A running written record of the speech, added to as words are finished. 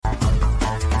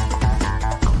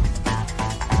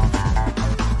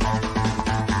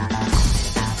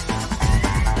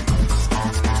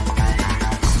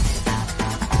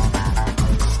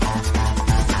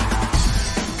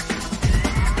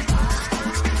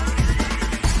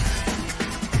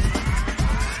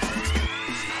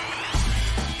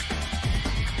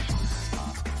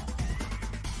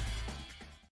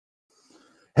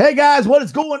Hey guys, what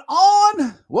is going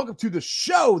on? Welcome to the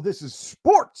show. This is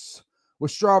Sports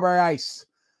with Strawberry Ice.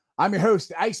 I'm your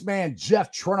host, Iceman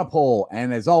Jeff Trenopole,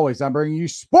 and as always, I'm bringing you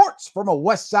sports from a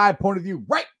West Side point of view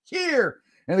right here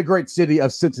in the great city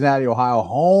of Cincinnati, Ohio,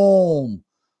 home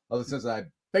of the Cincinnati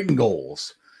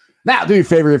Bengals. Now, do me a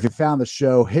favor, if you found the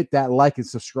show, hit that like and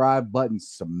subscribe button,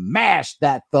 smash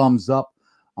that thumbs up.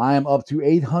 I am up to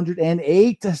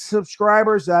 808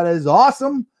 subscribers. That is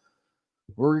awesome.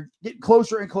 We're getting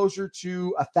closer and closer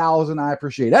to 1,000. I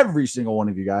appreciate every single one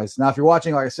of you guys. Now, if you're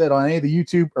watching, like I said, on any of the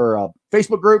YouTube or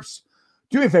Facebook groups,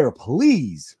 do me a favor,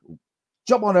 please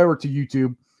jump on over to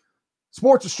YouTube,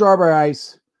 Sports with Strawberry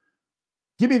Ice.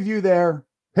 Give me a view there.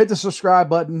 Hit the subscribe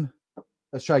button.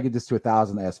 Let's try to get this to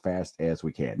 1,000 as fast as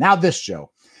we can. Now, this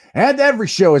show and every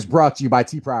show is brought to you by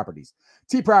T Properties.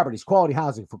 T Properties, quality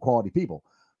housing for quality people.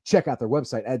 Check out their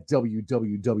website at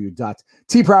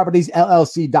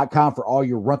www.tpropertiesllc.com for all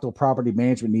your rental property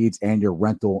management needs and your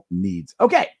rental needs.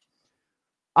 Okay,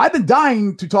 I've been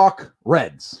dying to talk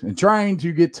Reds and trying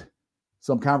to get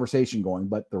some conversation going,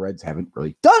 but the Reds haven't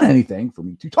really done anything for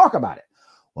me to talk about it.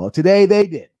 Well, today they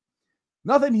did.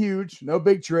 Nothing huge, no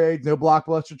big trades, no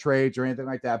blockbuster trades or anything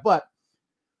like that. But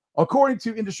according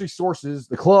to industry sources,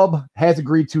 the club has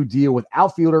agreed to deal with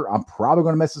outfielder. I'm probably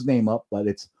going to mess his name up, but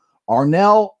it's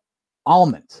Arnell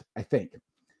Alment, I think.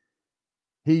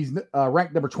 He's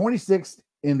ranked number 26th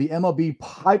in the MLB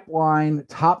pipeline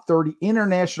top 30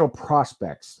 international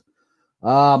prospects.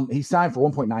 He signed for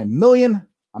 $1.9 million.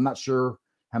 I'm not sure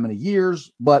how many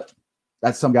years, but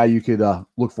that's some guy you could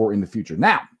look for in the future.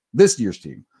 Now, this year's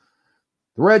team.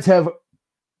 The Reds have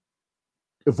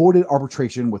avoided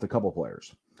arbitration with a couple of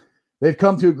players. They've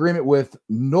come to agreement with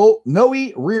Noe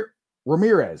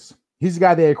Ramirez. He's the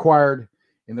guy they acquired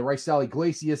in the Raisel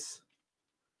Iglesias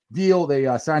deal. They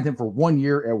signed him for 1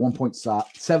 year at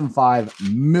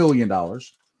 $1.75 million. And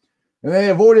they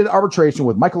avoided arbitration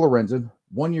with Michael Lorenzen,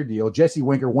 1 year deal. Jesse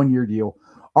Winker, 1 year deal.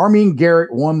 Armin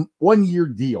Garrett, one year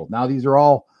deal. Now, these are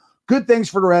all good things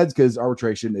for the Reds because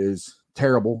arbitration is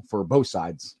terrible for both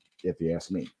sides, if you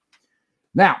ask me.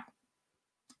 Now,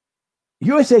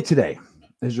 USA Today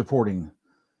is reporting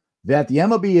that the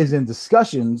MLB is in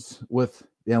discussions with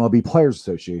the MLB Players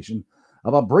Association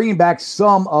about bringing back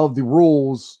some of the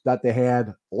rules that they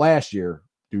had last year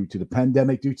due to the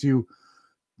pandemic, due to,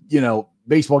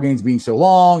 baseball games being so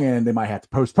long, and they might have to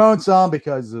postpone some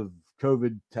because of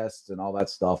COVID tests and all that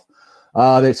stuff.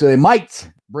 So they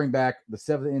might bring back the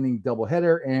 7th inning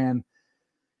doubleheader and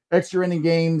extra inning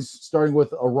games, starting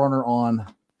with a runner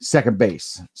on second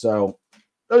base. So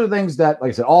those are things that, like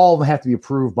I said, all of them have to be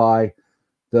approved by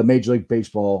the Major League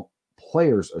Baseball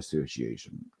Players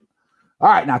Association. All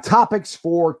right, now topics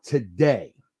for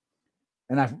today.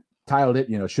 And I've titled it,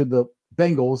 should the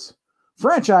Bengals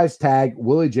franchise tag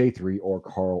Willie J3 or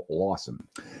Carl Lawson?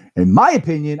 In my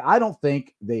opinion, I don't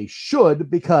think they should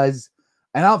and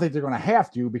I don't think they're going to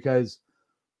have to because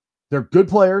they're good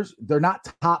players. They're not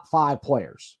top 5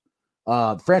 players.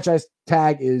 The franchise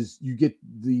tag is you get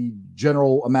the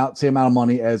general same amount of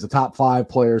money as the top 5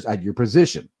 players at your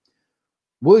position.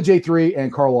 Willie J3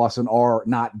 and Carl Lawson are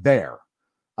not there.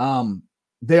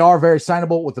 They are very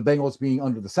signable with the Bengals being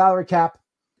under the salary cap.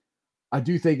 I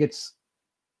do think it's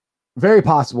very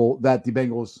possible that the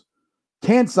Bengals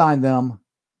can sign them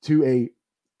to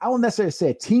I won't necessarily say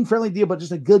a team-friendly deal, but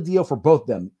just a good deal for both of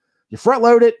them. You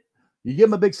front-load it, you give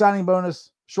them a big signing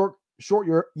bonus, short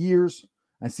years,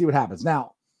 and see what happens.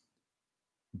 Now,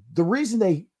 the reason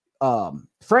they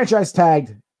franchise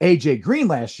tagged A.J. Green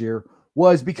last year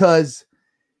was because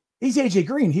he's A.J.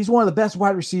 Green. He's one of the best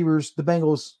wide receivers the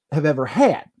Bengals have ever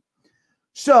had.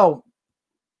 So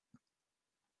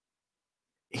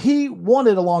he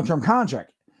wanted a long-term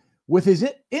contract. With his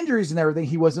injuries and everything,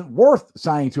 he wasn't worth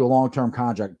signing to a long-term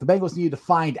contract. The Bengals needed to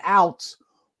find out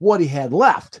what he had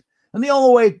left. And the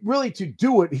only way really to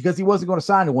do it, because he wasn't going to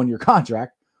sign a 1-year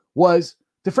contract, was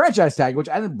the franchise tag, which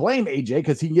I didn't blame AJ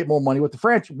because he can get more money with the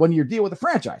 1-year deal with the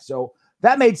franchise. So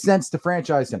that made sense to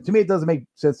franchise him. To me, it doesn't make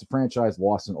sense to franchise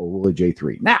Lawson or Willie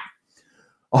J3. Now,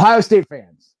 Ohio State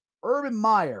fans, Urban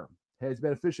Meyer has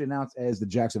been officially announced as the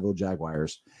Jacksonville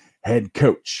Jaguars head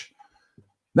coach.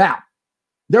 Now,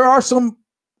 there are some,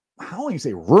 I don't want to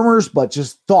say rumors, but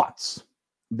just thoughts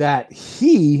that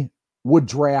he would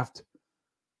draft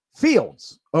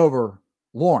Fields over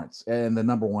Lawrence and the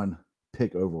number 1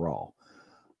 pick overall.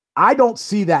 I don't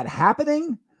see that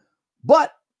happening,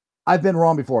 but I've been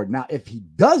wrong before. Now, if he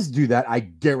does do that, I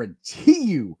guarantee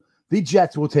you the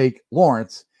Jets will take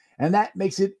Lawrence, and that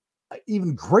makes it an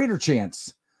even greater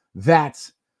chance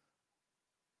that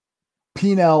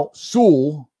Penei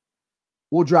Sewell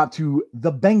will drop to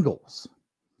the Bengals.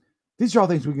 These are all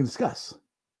things we can discuss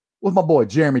with my boy,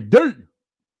 Jeremy D.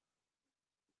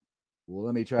 Well,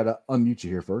 let me try to unmute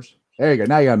you here first. There you go.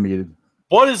 Now you got muted.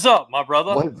 What is up, my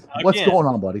brother? What's going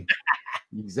on, buddy?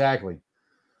 Exactly.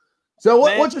 So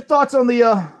what's your thoughts on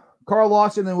the Carl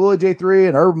Lawson and Willie J3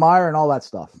 and Urban Meyer and all that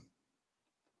stuff?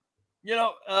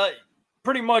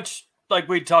 Pretty much like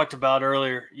we talked about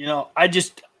earlier,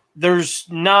 there's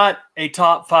not a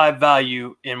top 5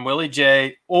 value in Willie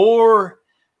J or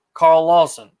Carl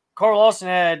Lawson. Carl Lawson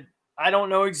had, I don't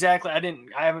know exactly,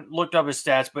 I haven't looked up his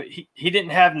stats, but he didn't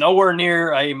have nowhere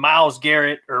near a Myles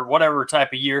Garrett or whatever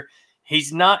type of year.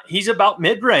 He's about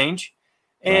mid-range,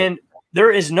 and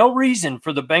there is no reason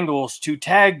for the Bengals to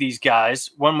tag these guys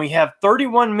when we have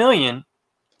 $31 million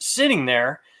sitting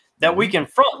there that we can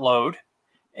front load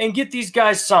and get these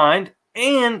guys signed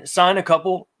and sign a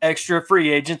couple extra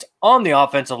free agents on the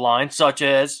offensive line, such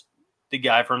as the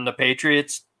guy from the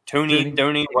Patriots, Tooney.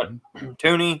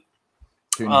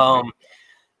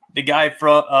 The guy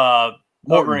from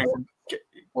Morton,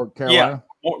 Carolina. Yeah,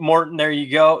 Morton, there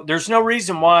you go. There's no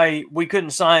reason why we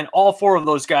couldn't sign all 4 of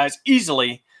those guys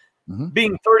easily,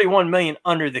 being $31 million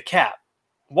under the cap.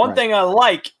 One thing I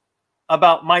like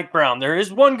about Mike Brown, there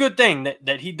is one good thing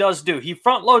that he does do. He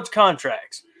front loads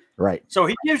contracts. Right. So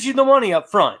he gives you the money up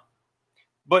front.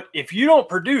 But if you don't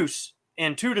produce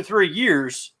in 2 to 3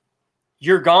 years,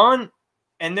 you're gone,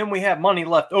 and then we have money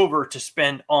left over to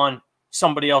spend on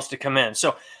somebody else to come in.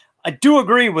 So I do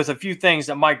agree with a few things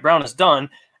that Mike Brown has done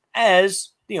as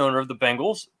the owner of the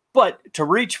Bengals, but to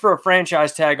reach for a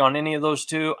franchise tag on any of those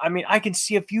two, I mean, I can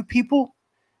see a few people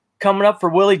coming up for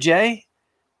Willie J,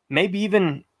 maybe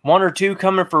even 1 or 2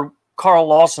 coming for Carl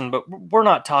Lawson, but we're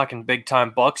not talking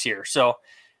big-time bucks here. So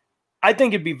I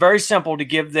think it'd be very simple to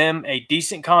give them a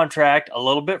decent contract, a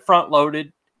little bit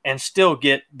front-loaded, and still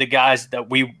get the guys that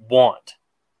we want.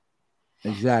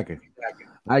 Exactly.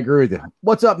 I agree with you.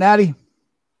 What's up, Natty?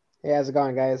 Hey, how's it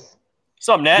going, guys? What's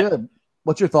up, Nat? Good.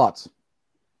 What's your thoughts?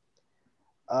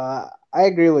 I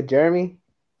agree with Jeremy.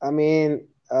 I mean,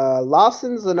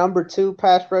 Lawson's the number 2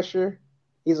 pass rusher.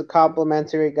 He's a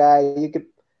complimentary guy.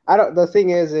 The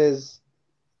thing is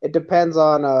it depends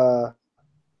on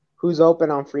who's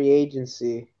open on free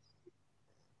agency.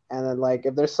 And then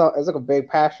if there's a big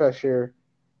pass rusher,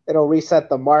 it'll reset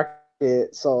the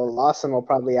market. So Lawson will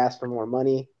probably ask for more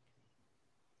money.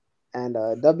 And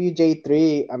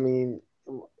WJ3, I mean,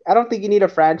 I don't think you need to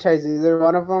franchise either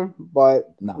one of them,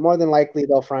 but more than likely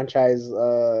they'll franchise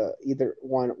either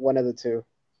one of the 2.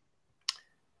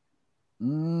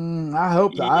 I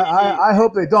hope I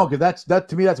hope they don't, because that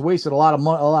to me that's wasted a lot of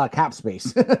money, a lot of cap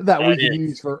space that we can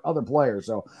use for other players.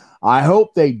 So I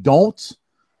hope they don't,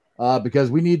 because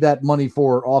we need that money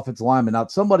for offensive linemen. Now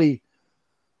somebody,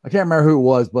 I can't remember who it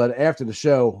was, but after the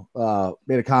show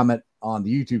made a comment on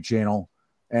the YouTube channel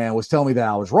and was telling me that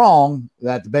I was wrong,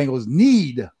 that the Bengals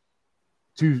need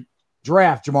to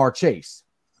draft Jamar Chase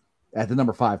at the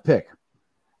number 5 pick.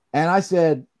 And I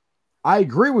said, I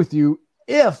agree with you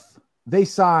if they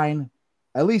sign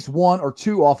at least 1 or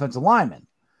 2 offensive linemen.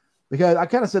 Because I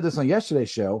kind of said this on yesterday's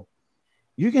show.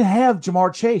 You can have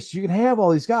Jamar Chase. You can have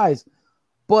all these guys.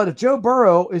 But if Joe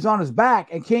Burrow is on his back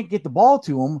and can't get the ball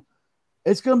to him,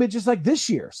 it's going to be just like this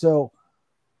year. So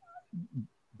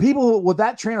people with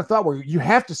that train of thought where you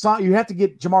have to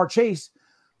get Jamar Chase,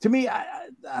 to me,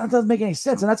 that doesn't make any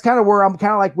sense. And that's kind of where I'm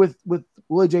kind of like with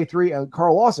Willie J3 and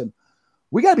Carl Lawson.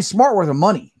 We got to be smart with our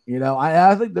money.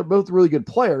 I think they're both really good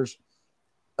players,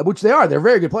 which they are. They're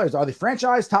very good players. Are they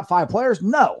franchise top 5 players?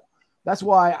 No. That's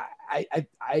why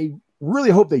I really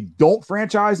hope they don't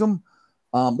franchise them.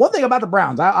 One thing about the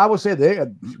Browns, I will say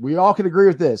we all can agree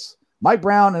with this. Mike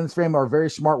Brown and his family are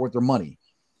very smart with their money.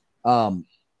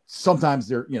 Sometimes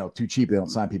they're too cheap. They don't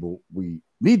sign people we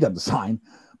need them to sign,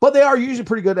 but they are usually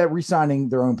pretty good at re-signing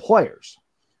their own players.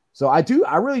 So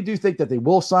I really do think that they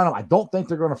will sign them. I don't think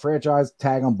they're going to franchise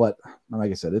tag them, but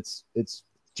like I said, it's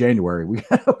January. We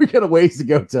got a ways to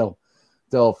go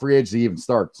till free agency even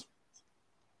starts.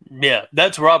 Yeah,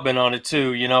 that's where I've been on it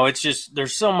too. It's just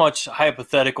there's so much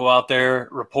hypothetical out there,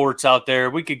 reports out there.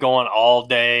 We could go on all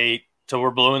day till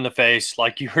we're blue in the face,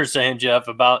 like you were saying, Jeff,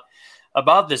 about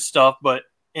this stuff. But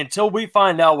until we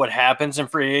find out what happens in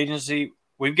free agency,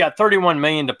 we've got $31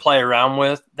 million to play around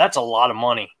with. That's a lot of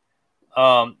money.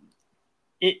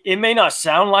 It may not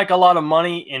sound like a lot of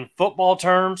money in football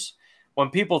terms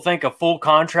when people think of full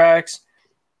contracts,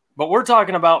 but we're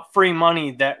talking about free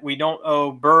money that we don't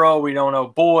owe Burrow, we don't owe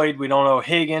Boyd, we don't owe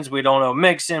Higgins, we don't owe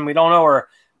Mixon, we don't owe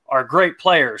our great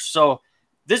players. So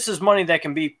this is money that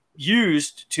can be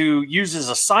used as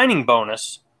a signing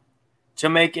bonus to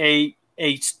make a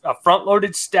a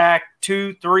front-loaded stack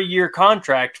 2-3 year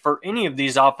contract for any of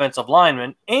these offensive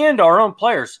linemen and our own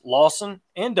players, Lawson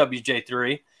and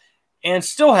WJ3, and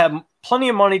still have plenty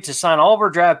of money to sign all of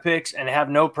our draft picks and have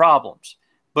no problems.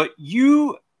 But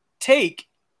you take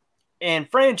and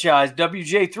franchise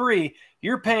WJ3,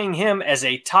 you're paying him as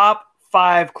a top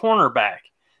 5 cornerback.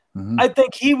 Mm-hmm. I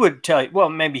think he would tell you. Well,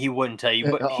 maybe he wouldn't tell you,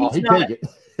 but he's not.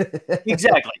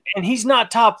 Exactly. And he's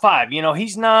not top 5. You know,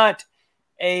 he's not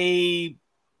a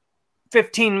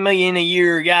 $15 million a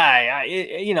year guy.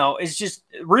 You know, it's just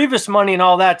Revis money and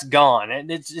all that's gone. And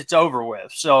it's over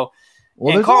with. So,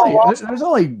 well, there's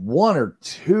only 1 or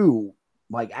 2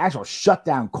 like actual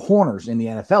shutdown corners in the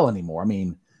NFL anymore. I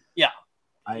mean, yeah.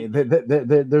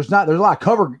 There's a lot of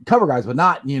cover guys, but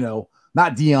not, you know,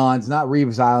 not Deion's, not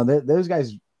Revis Island. Those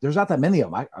guys, there's not that many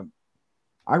of them.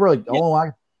 I really,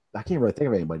 yeah. I can't really think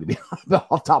of anybody to be off the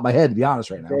top of my head, to be honest,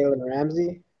 right now. Jalen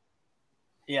Ramsey.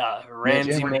 Yeah,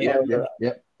 Ramsey.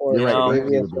 Yep. Or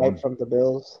right from the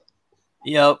Bills.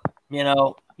 Yep. You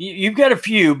know, you've got a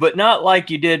few, but not like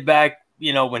you did back,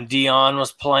 you know, when Deion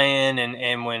was playing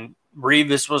and when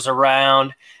Revis was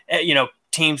around. You know,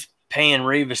 teams paying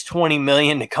Revis $20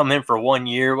 million to come in for 1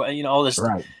 year. You know, all this.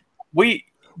 Right.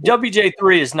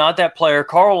 WJ3 is not that player.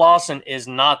 Carl Lawson is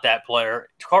not that player.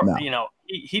 No. You know,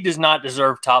 he does not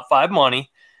deserve top 5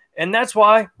 money. And that's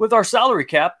why with our salary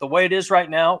cap, the way it is right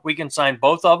now, we can sign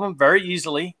both of them very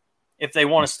easily if they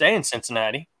want to stay in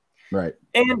Cincinnati. Right.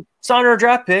 And sign our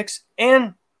draft picks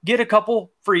and get a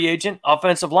couple free agent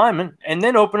offensive linemen and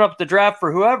then open up the draft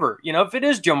for whoever. You know, if it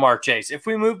is Ja'Marr Chase, if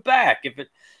we move back, if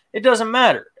it doesn't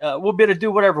matter. We'll be able to do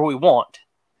whatever we want.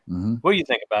 Mm-hmm. What do you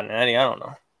think about it, Eddie? I don't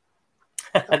know.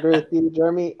 I agree with you,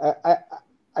 Jeremy.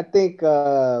 I think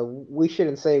we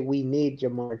shouldn't say we need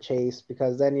Ja'Marr Chase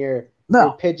because then you're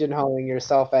pigeonholing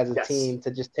yourself as a team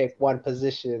to just take one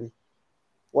position.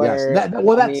 Where,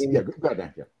 go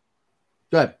ahead.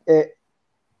 Go ahead.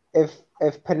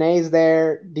 If Panay's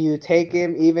there, do you take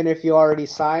him even if you already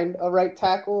signed a right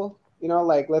tackle? You know,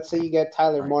 like let's say you get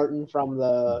Tyler Morton from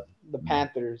the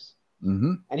Panthers,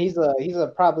 mm-hmm. and he's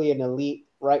probably an elite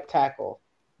right tackle.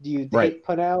 Do you take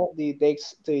Pannell? Do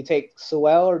you take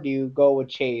Sewell, or do you go with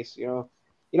Chase? You know,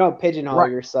 you don't pigeonhole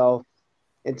yourself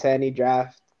into any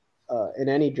draft,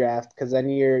 because then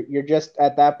you're just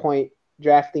at that point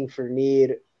drafting for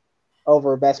need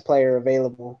over best player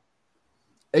available.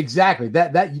 Exactly.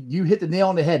 That you hit the nail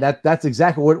on the head. That's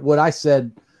exactly what I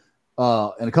said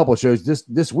in a couple of shows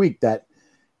this week, that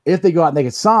if they go out and they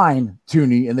could sign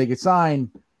Tooney and they could sign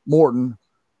Morton,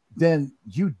 then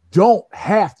you don't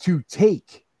have to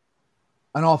take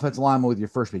an offensive lineman with your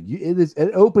first pick. It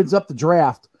opens up the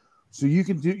draft so you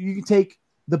can take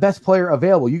the best player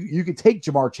available. You could take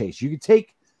Ja'Marr Chase. You could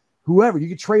take whoever. You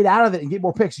could trade out of it and get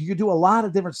more picks. You could do a lot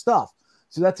of different stuff.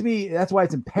 So that, to me, that's why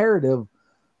it's imperative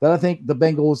that I think the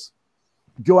Bengals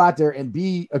go out there and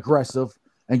be aggressive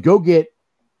and go get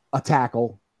a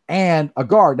tackle and a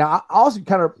guard. Now, I also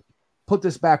kind of put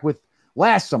this back with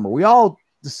last summer. We all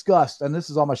discussed, and this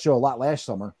is on my show a lot last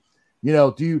summer, you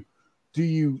know, do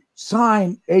you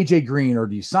sign AJ Green or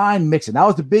do you sign Mixon? That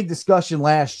was the big discussion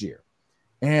last year.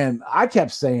 And I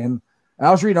kept saying, and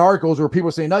I was reading articles where people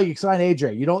were saying, no, you sign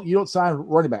AJ. You don't sign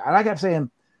running back. And I kept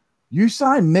saying, you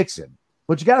sign Mixon,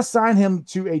 but you got to sign him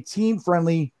to a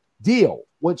team-friendly deal,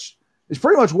 which is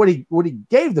pretty much what he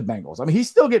gave the Bengals. I mean, he's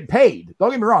still getting paid.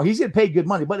 Don't get me wrong. He's getting paid good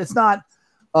money, but it's not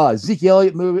Zeke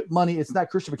Elliott money. It's not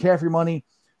Christian McCaffrey money.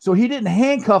 So he didn't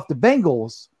handcuff the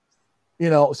Bengals, you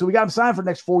know, so we got him signed for the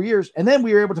next 4 years. And then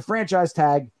we were able to franchise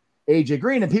tag AJ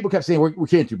Green, and people kept saying, we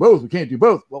can't do both. We can't do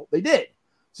both. Well, they did.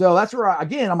 So that's where,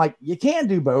 I'm like, you can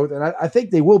do both. And I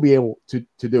think they will be able to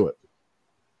do it.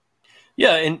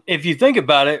 Yeah. And if you think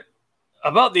about it,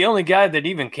 about the only guy that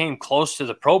even came close to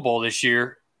the Pro Bowl this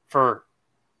year, for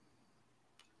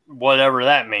whatever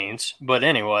that means, but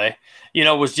anyway, you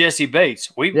know, was Jesse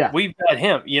Bates. We've got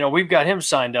him. You know, we've got him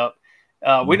signed up.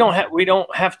 We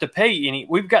don't have to pay any.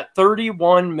 We've got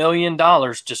 $31 million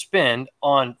to spend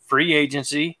on free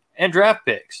agency and draft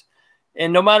picks,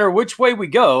 and no matter which way we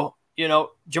go, you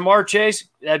know, Ja'Marr Chase,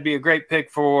 that'd be a great pick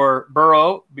for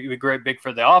Burrow, be a great pick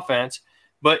for the offense,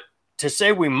 but to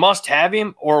say we must have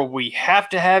him or we have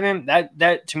to have him,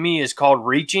 that to me is called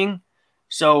reaching.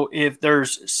 So if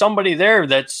there's somebody there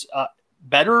that's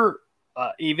better,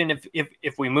 even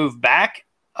if we move back,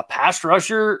 a pass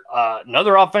rusher,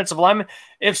 another offensive lineman,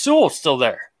 if Sewell's still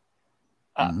there,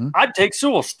 I'd take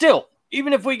Sewell still,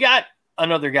 even if we got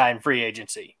another guy in free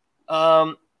agency.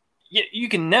 You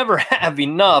can never have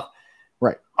enough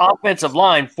offensive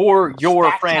line for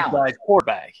your franchise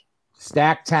quarterback.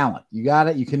 Stack talent. You got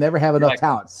it. You can never have enough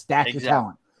talent. Stack your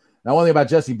talent. Now, one thing about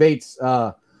Jesse Bates,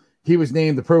 he was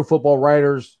named the Pro Football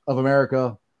Writers of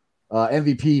America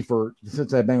MVP for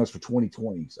Cincinnati Bengals for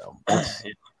 2020. So that's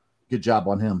good job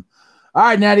on him. All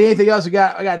right, Natty, anything else? I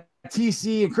got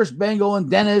TC and Chris Bengal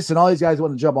and Dennis and all these guys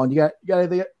want to jump on. You got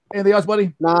anything else,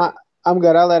 buddy? Nah, I'm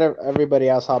good. I'll let everybody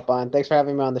else hop on. Thanks for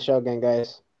having me on the show again,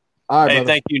 guys. All right, hey, brother.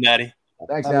 thank you, Natty.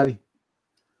 Thanks, Natty.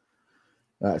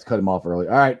 Let's cut him off early.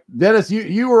 All right, Dennis,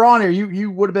 you were on here.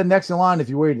 You would have been next in line if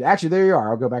you waited. Actually, there you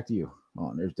are. I'll go back to you.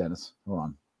 Hold on, there's Dennis. Hold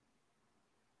on.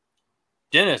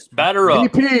 Dennis, batter up.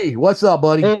 BP, what's up,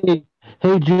 buddy?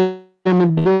 Hey, Jim.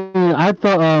 I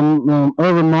thought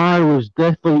Urban Meyer was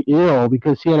definitely ill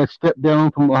because he had to step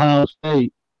down from Ohio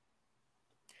State.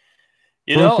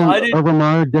 You know, I didn't. Urban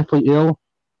Meyer definitely ill.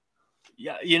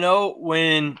 Yeah, you know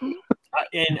when,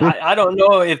 I don't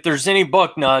know if there's any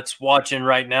buck nuts watching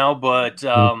right now, but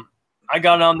I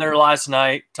got on there last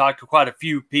night, talked to quite a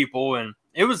few people, and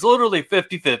it was literally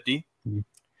 50-50.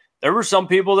 There were some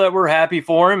people that were happy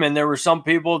for him, and there were some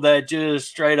people that just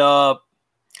straight up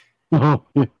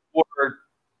were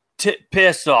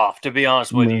pissed off, to be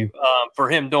honest with you, for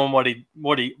him doing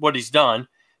what he's done.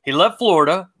 He left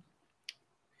Florida.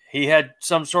 He had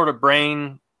some sort of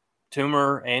brain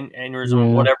tumor and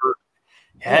aneurysm, whatever.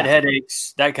 Had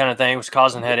headaches, that kind of thing. It was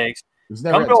causing headaches. He's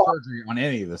never had surgery on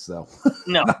any of this, though.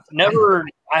 No, never.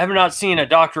 I have not seen a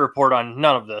doctor report on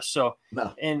none of this. So,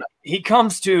 and he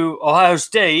comes to Ohio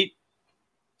State,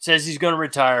 says he's going to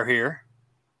retire here,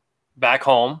 back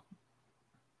home,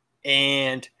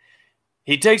 and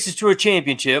he takes us to a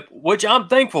championship, which I'm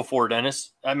thankful for,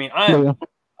 Dennis. I mean,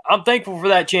 I'm thankful for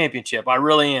that championship. I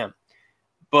really am.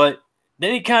 But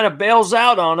then he kind of bails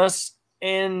out on us,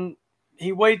 and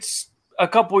he waits a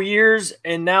couple years,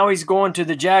 and now he's going to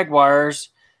the Jaguars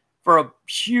for a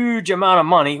huge amount of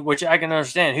money, which I can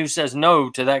understand. Who says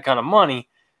no to that kind of money?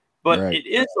 But It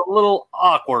is a little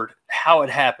awkward how it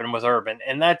happened with Urban,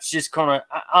 and that's just kind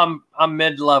of I'm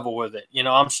mid-level with it. You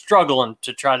know, I'm struggling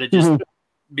to try to just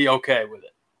be okay with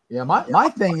it. Yeah, my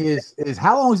thing is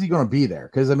how long is he going to be there?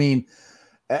 Because I mean,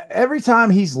 every time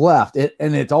he's left, and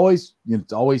it's always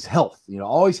health,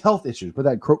 always health issues. Put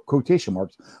that in quotation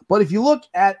marks. But if you look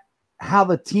at how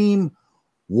the team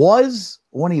was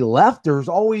when he left, there's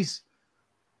always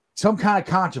some kind of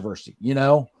controversy.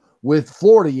 With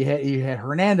Florida, you had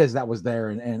Hernandez that was there,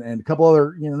 and a couple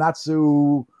other not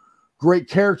so great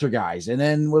character guys. And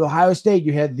then with Ohio State,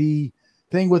 you had the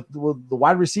thing with the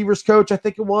wide receivers coach. I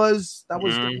think it was that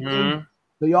was.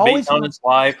 So you always on his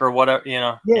wife or whatever,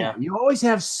 Yeah, you always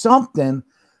have something.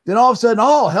 Then all of a sudden,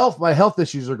 my health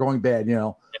issues are going bad.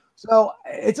 So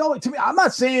it's always, to me. I'm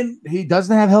not saying he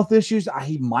doesn't have health issues.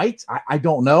 He might. I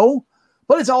don't know,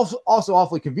 but it's also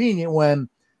awfully convenient when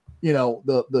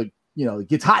the it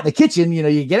gets hot in the kitchen.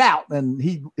 You get out and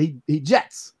he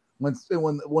jets when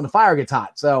the fire gets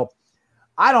hot. So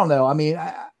I don't know. I mean,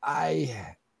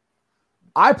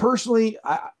 I personally,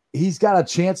 he's got a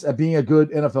chance at being a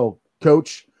good NFL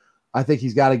coach. I think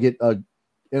he's got to get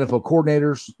NFL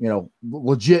coordinators,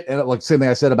 legit. And like same thing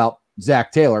I said about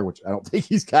Zach Taylor, which I don't think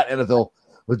he's got NFL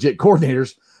legit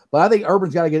coordinators, but I think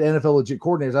Urban's got to get NFL legit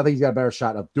coordinators. I think he's got a better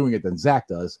shot of doing it than Zach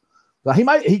does. But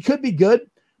he could be good,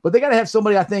 but they got to have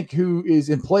somebody, I think, who is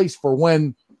in place for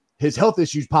when his health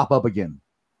issues pop up again.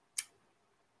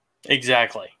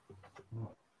 Exactly.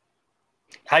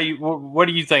 What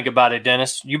do you think about it,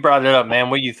 Dennis? You brought it up, man.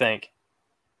 What do you think?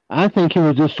 I think he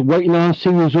was just waiting on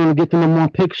seeing who's going to get the number one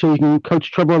pick so he can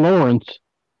coach Trevor Lawrence.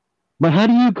 But how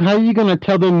are you going to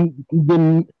tell the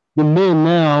men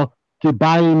now to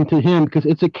buy into him? Because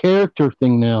it's a character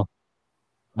thing now.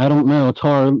 I don't know. It's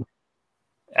hard.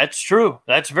 That's true.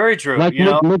 That's very true. Like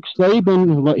Nick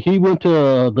Saban, he went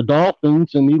to the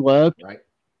Dolphins and he left. Right.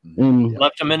 And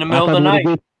left him in the middle of the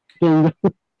night.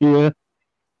 Yeah.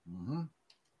 Mm-hmm.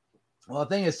 Well, the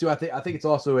thing is, too, I think it's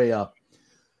also a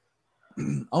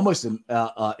almost an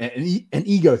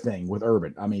ego thing with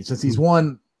Urban. I mean, since he's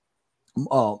won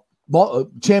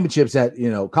championships at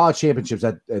college championships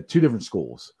at two different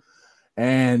schools,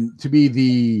 and to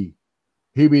be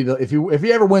if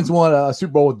he ever wins a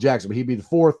Super Bowl with Jacksonville, he'd be the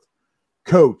fourth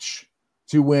coach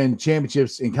to win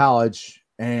championships in college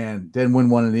and then win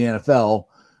one in the NFL.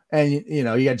 And you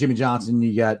got Jimmy Johnson,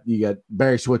 you got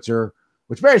Barry Switzer,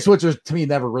 which Barry Switzer to me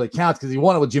never really counts because he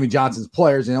won it with Jimmy Johnson's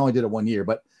players and only did it 1 year.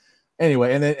 But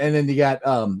anyway, and then you got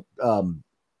the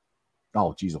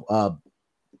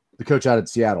coach out of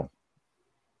Seattle,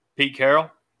 Pete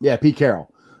Carroll. Yeah, Pete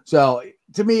Carroll. So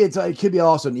to me, it could be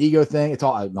also an ego thing. It's a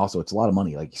lot of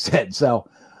money, like you said. So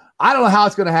I don't know how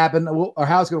it's going to happen or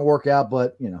how it's going to work out,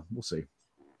 but we'll see.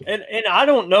 And I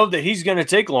don't know that he's going to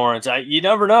take Lawrence. You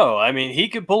never know. I mean, he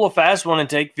could pull a fast one and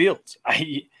take Fields.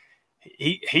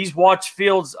 he's watched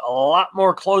Fields a lot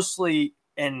more closely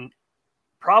and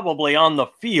probably on the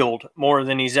field more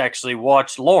than he's actually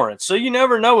watched Lawrence. So you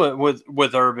never know it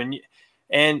with Urban.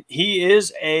 And he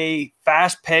is a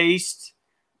fast-paced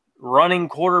running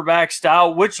quarterback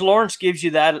style, which Lawrence gives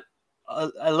you that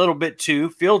a little bit too.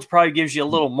 Fields probably gives you a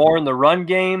little more in the run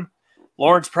game.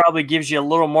 Lawrence probably gives you a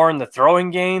little more in the throwing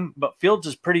game, but Fields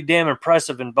is pretty damn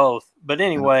impressive in both. But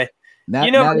anyway, you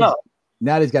never know.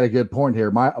 Natty's got a good point here.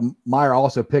 Meyer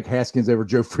also picked Haskins over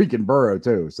Joe freaking Burrow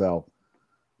too, so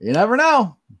you never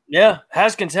know. Yeah,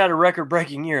 Haskins had a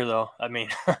record-breaking year, though. I mean,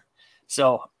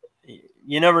 so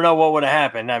you never know what would have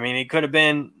happened. I mean, it could have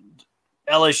been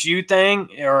LSU thing,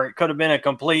 or it could have been a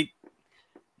complete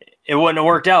 – it wouldn't have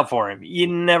worked out for him. You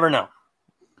never know.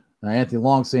 Now, Anthony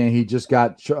Long saying he just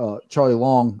got Charles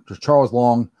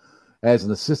Long as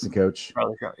an assistant coach.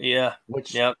 Yeah.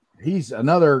 Which he's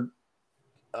another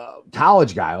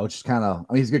college guy, which is kind of –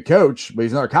 I mean, he's a good coach, but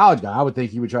he's another college guy. I would think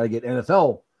he would try to get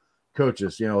NFL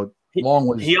coaches, Long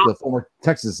was the former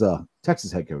Texas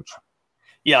head coach.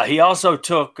 Yeah, he also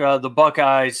took the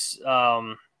Buckeyes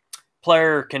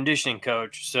player conditioning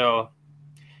coach. So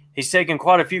he's taken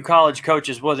quite a few college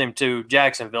coaches with him to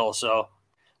Jacksonville. So,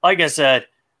 like I said,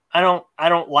 I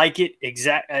don't like it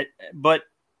but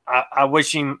I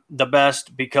wish him the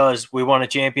best because we won a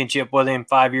championship with him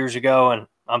 5 years ago, and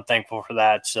I'm thankful for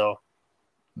that. So,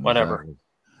 whatever. Exactly.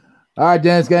 All right,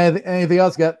 Dennis, got anything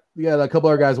else? You got a couple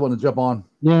other guys wanting to jump on.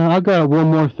 Yeah, I got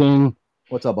one more thing.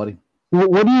 What's up, buddy?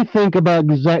 What do you think about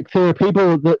Zach Taylor?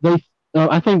 People that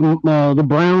I think the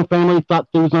Brown family thought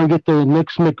they was going to get the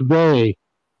next McVay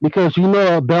because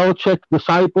Belichick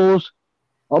disciples,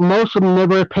 most of them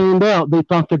never panned out. They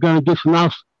thought they're going to get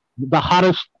the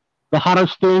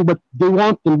hottest thing, but they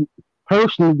want the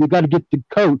person. You got to get the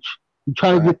coach. You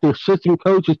try to get the assistant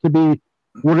coaches to be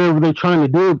whatever they're trying to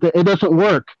do. It doesn't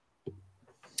work.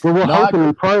 But we're hoping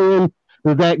and praying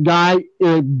that guy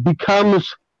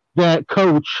becomes that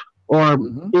coach or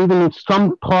even in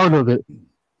some part of it.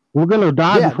 We're going to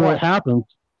die before it happens.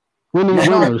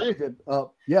 Belichick,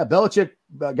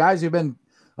 guys who've been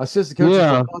assistant coaches.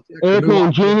 Yeah, Eric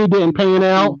Mangini didn't pan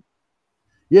out.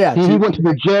 Yeah. He went to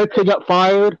the Jets. He got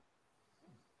fired.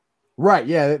 Right,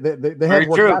 yeah. They haven't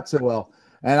worked out so well.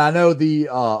 And I know the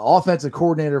offensive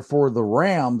coordinator for the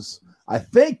Rams, I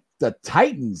think the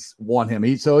Titans want him.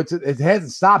 It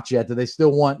hasn't stopped yet that they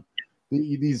still want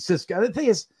these assistants. The thing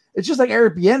is, it's just like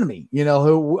Eric Bieniemy,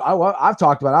 who I've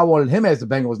talked about. I wanted him as the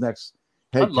Bengals' next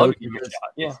head coach.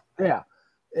 Yeah.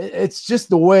 It's just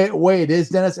the way it is,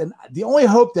 Dennis. And the only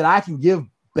hope that I can give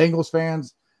Bengals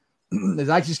fans is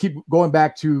I just keep going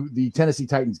back to the Tennessee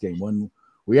Titans game when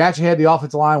we actually had the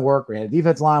offensive line work, we had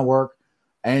defensive line work,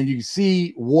 and you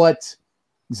see what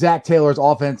Zach Taylor's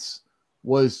offense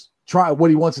was trying, what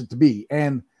he wants it to be.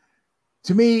 And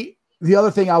to me, the other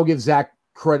thing I'll give Zach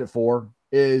credit for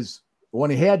is when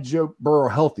he had Joe Burrow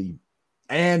healthy,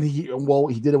 and he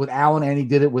did it with Allen, and he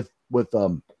did it with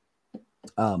the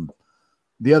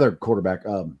other quarterback,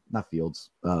 not Fields.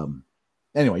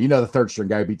 Anyway, the third string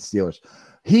guy who beat the Steelers.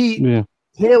 He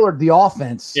tailored the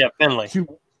offense. Yeah, Finley.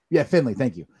 Finley.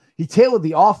 Thank you. He tailored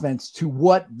the offense to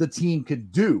what the team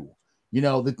could do.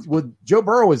 With Joe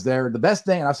Burrow was there, the best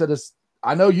thing, and I've said this,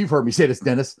 I know you've heard me say this,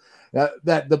 Dennis,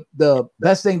 that the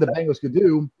best thing the Bengals could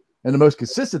do and the most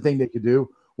consistent thing they could do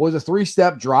was a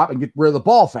 3-step drop and get rid of the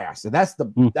ball fast. And that's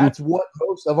what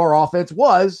most of our offense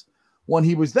was when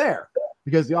he was there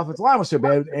because the offensive line was so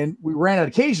bad and we ran it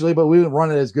occasionally, but we didn't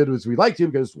run it as good as we'd like to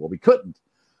because, we couldn't.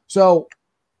 So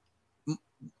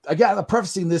again, I'm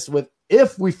prefacing this with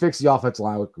if we fix the offensive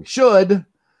line, like we should,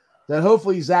 then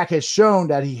hopefully Zach has shown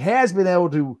that he has been able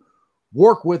to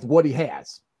work with what he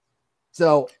has.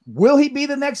 So will he be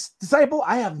the next disciple?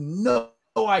 I have no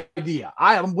idea.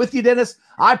 I am with you, Dennis.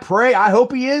 I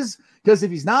hope he is, because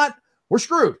if he's not, we're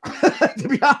screwed, to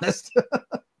be honest.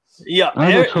 Yeah.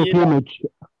 I just hope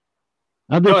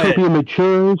he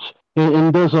matures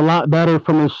and does a lot better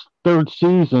from his third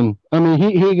season. I mean,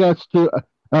 he got to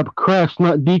crest,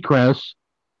 not decrest.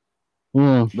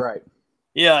 Yeah. Right.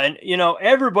 Yeah, and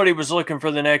everybody was looking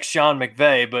for the next Sean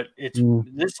McVay, but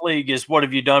this league is what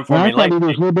have you done for me? I thought he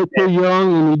was a little bit too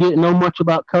young and he didn't know much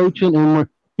about coaching, and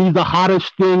he's the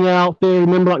hottest thing out there.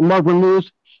 Remember, like Marvin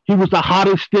Lewis, he was the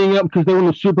hottest thing up because they won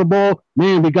the Super Bowl.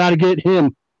 Man, we got to get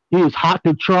him. He is hot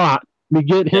to trot. We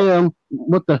get him.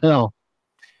 What the hell?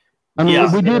 I mean,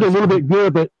 we did a little bit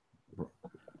good, but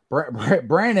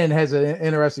Brandon has an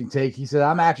interesting take. He said,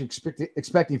 "I'm actually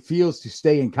expecting Fields to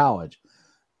stay in college."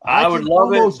 I would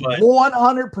love almost it, but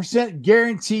 100%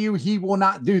 guarantee you he will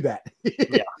not do that.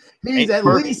 Yeah. He's at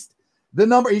least the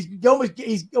number. He's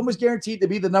almost guaranteed to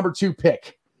be the number 2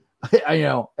 pick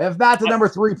if not the number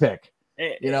 3 pick,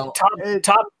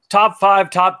 top 5,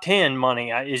 top 10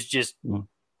 money is just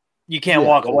you can't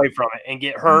walk away from it and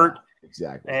get hurt.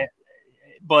 Exactly.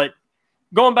 But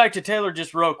going back to Taylor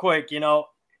just real quick, this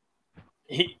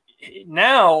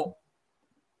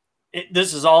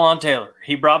is all on Taylor.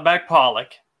 He brought back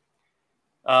Pollock.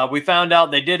 We found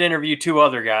out they did interview 2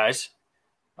 other guys,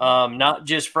 not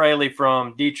just Fraley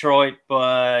from Detroit,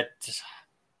 but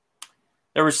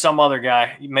there was some other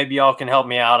guy. Maybe y'all can help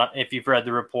me out if you've read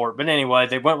the report. But anyway,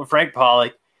 they went with Frank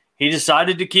Pollock. He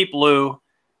decided to keep Lou.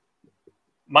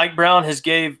 Mike Brown has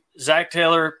gave Zach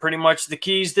Taylor pretty much the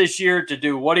keys this year to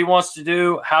do what he wants to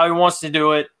do, how he wants to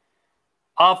do it,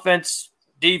 offense,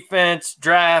 defense,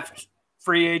 draft,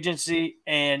 free agency.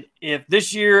 And if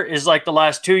this year is like the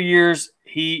last 2 years,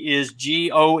 he is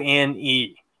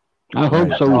GONE. I hope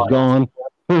so. He's gone.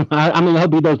 I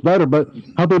hope he does better, but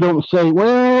I hope they don't say,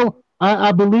 well,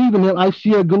 I believe in him. I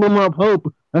see a glimmer of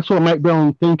hope. That's what Mike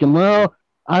Brown thinking. Well,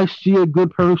 I see a good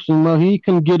person. Well, he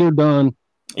can get it done.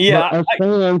 Yeah. But as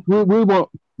fans, we want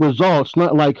results,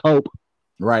 not like hope.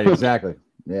 Right, exactly.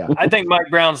 Yeah. I think Mike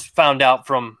Brown's found out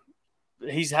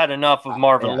he's had enough of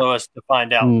Marvin Lewis to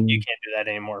find out you can't do that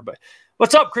anymore. But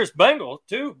what's up, Chris Bengal,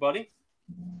 too, buddy?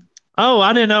 Oh,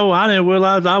 I didn't know. I didn't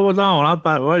realize I was on. I was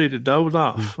about ready to doze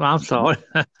off. I'm sorry.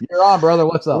 You're on, brother.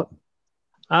 What's up?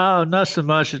 Oh, not so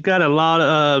much. It's got a lot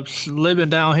of living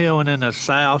down here and in the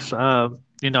South,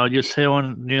 just here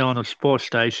on the sports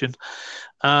station.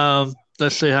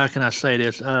 Let's see, how can I say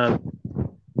this?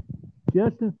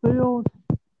 Justin Fields,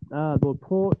 the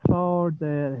reports are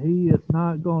that he is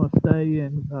not going to stay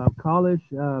in college.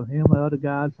 Him and other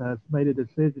guys have made a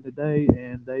decision today,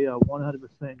 and they are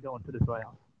 100% going to the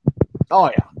draft. Oh,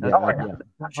 yeah.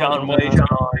 John Way's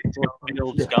gone.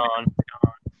 Fields gone.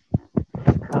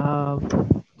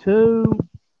 2,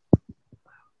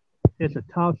 it's a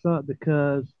toss-up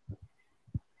because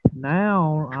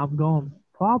now I'm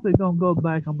probably going to go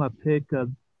back on my pick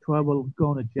of Trevor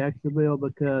going to Jacksonville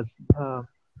because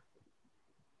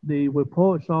the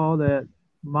reports are that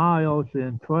Miles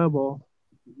and Trevor,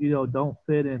 don't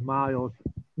fit in Miles,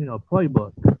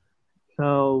 playbook.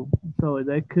 So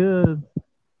they could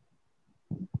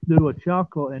do a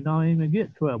chuckle and not even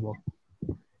get Trevor.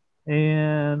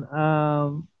 And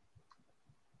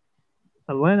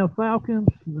Atlanta Falcons,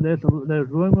 there's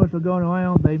rumors are going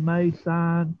around they may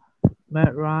sign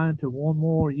Matt Ryan to 1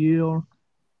 more year,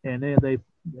 and then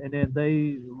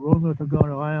rumors are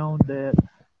going around that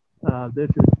this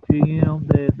is GM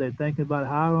that they're thinking about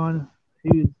hiring.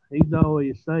 He's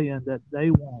always saying that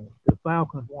the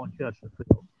Falcons want Justin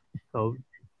Fields, so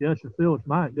Justin Fields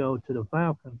might go to the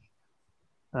Falcons.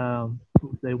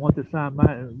 They want to sign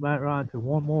Matt Ryan to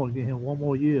 1 more, give him 1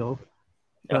 more year.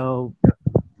 So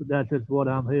that's just what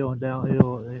I'm hearing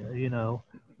downhill,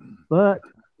 But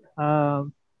I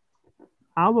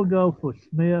would go for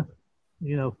Smith,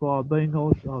 for our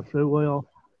Bengals or Sewell.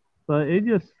 But it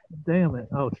just, damn it.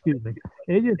 Oh, excuse me.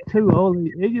 It's just too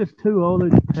early.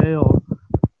 To tell.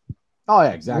 Oh,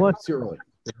 yeah, exactly. Too early.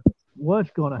 What's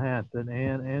going to happen?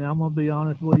 And I'm going to be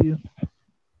honest with you.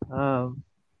 I'm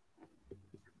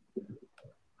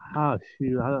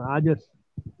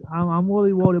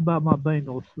really worried about my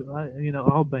Bengals.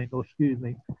 Our Bengals. Excuse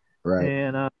me. Right.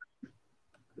 And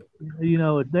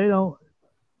if they don't,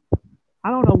 I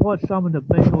don't know what some of the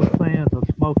Bengals fans are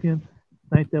smoking.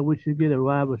 Think that we should get a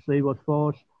wide receiver for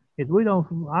us. I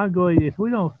agree. If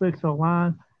we don't fix our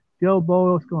line, Joe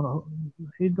Burrow's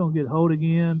he's gonna get hold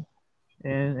again,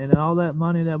 and all that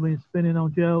money that we're spending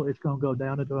on Joe, it's gonna go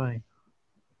down the drain.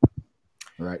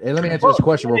 Right. And let me answer this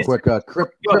question real quick.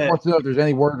 Crip wants to know if there's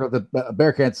any word of the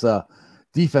Bearcats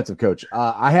defensive coach.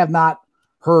 I have not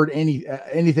heard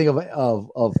anything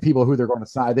of people who they're going to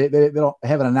sign. They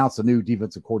haven't announced a new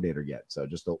defensive coordinator yet. So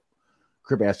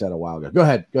Crip asked that a while ago. Go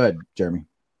ahead, Jeremy.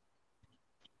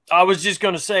 I was just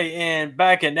going to say, and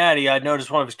back at Natty, I noticed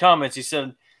one of his comments. He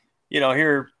said,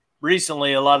 here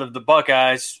recently, a lot of the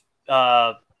Buckeyes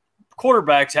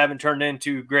quarterbacks haven't turned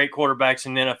into great quarterbacks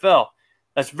in the NFL.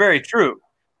 That's very true.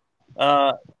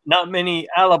 Not many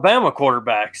Alabama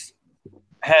quarterbacks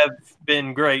have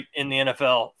been great in the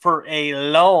NFL for a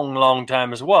long, long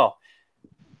time as well.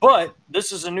 But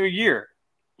this is a new year.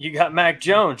 You got Mac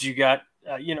Jones. You got,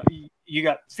 you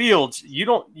got Fields.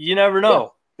 You never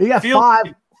know. You got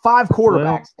five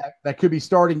quarterbacks that could be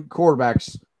starting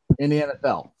quarterbacks in the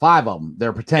NFL. 5 of them,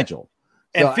 their potential.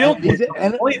 And Fields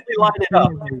completely lined it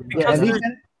up. And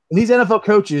these NFL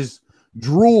coaches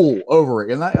drool over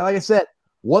it. And like I said,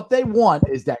 what they want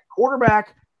is that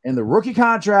quarterback and the rookie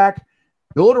contract,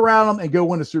 build around them and go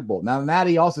win the Super Bowl. Now,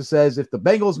 Natty also says if the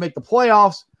Bengals make the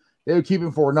playoffs, they would keep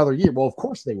him for another year. Well, of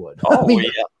course they would. Oh, I mean,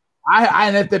 yeah.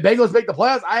 and if the Bengals make the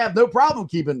playoffs, I have no problem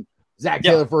keeping Zach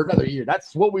Taylor for another year.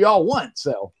 That's what we all want.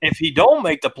 So if he don't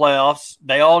make the playoffs,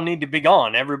 they all need to be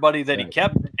gone. Everybody that he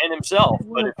kept and himself.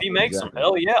 But if he makes them,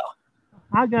 hell yeah.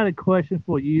 I got a question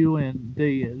for you and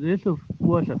D. This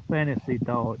was a fantasy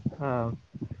thought.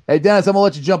 Hey, Dennis, I'm gonna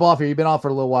let you jump off here. You've been off for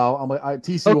a little while.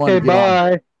 TC wanted to get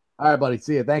on. All right, buddy.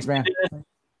 See you. Thanks, man.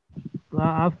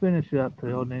 I'll finish up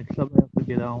till next. Something else to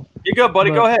get on. You good,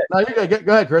 buddy? Go ahead. No, you're good.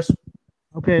 Go ahead, Chris.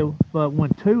 Okay, but when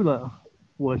Tula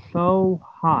was so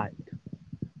hot,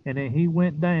 and then he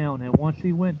went down, and once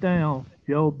he went down,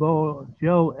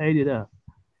 Joe ate it up.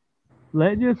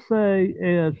 Let's just say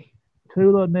if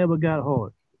Tula never got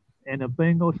hurt, and the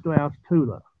Bengals draft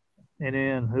Tula, and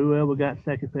then whoever got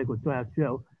second pick would draft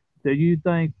Joe, do you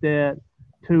think that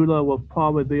Tula will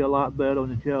probably be a lot better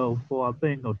than Joe for our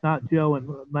Bengals? Not Joe in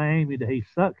Miami that he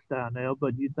sucks down there,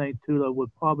 but you think Tula would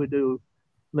probably do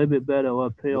a little bit better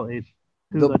uphill? The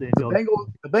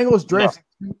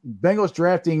Bengals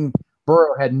drafting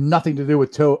Burrow had nothing to do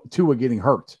with Tua getting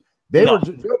hurt. Joe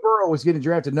Burrow was getting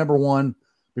drafted number 1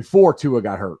 before Tua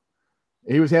got hurt.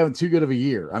 He was having too good of a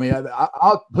year. I mean,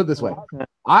 I'll put it this way.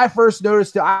 I first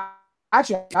noticed I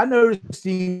noticed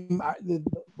him the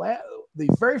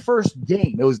very first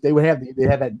game. It was they had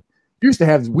that used to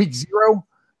have week 0.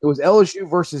 It was LSU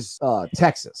versus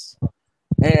Texas,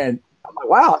 and I'm like,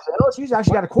 wow, LSU's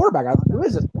actually got a quarterback. I was like, who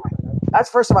is this? That's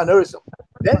the first time I noticed him.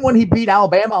 Then when he beat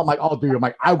Alabama, I'm like, oh, dude,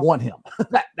 I want him.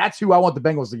 That's who I want the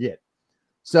Bengals to get.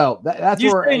 So that's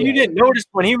where you didn't notice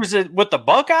when he was with the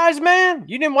Buckeyes, man.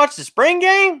 You didn't watch the spring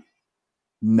game?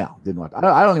 No, didn't watch.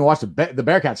 I don't even watch the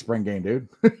Bearcats spring game, dude.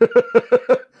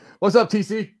 What's up,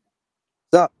 TC?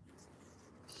 What's up?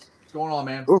 What's going on,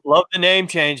 man? Love the name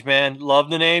change, man. Love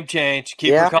the name change.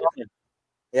 Keep it coming.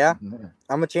 Yeah, I'm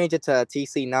gonna change it to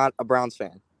TC, not a Browns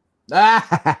fan.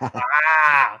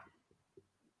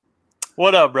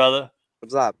 What up, brother?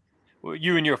 What's up?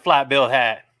 You and your flat bill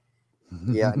hat.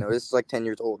 Yeah, I know. This is like 10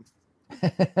 years old.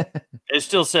 It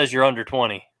still says you're under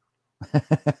 20.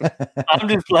 I'm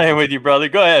just playing with you, brother.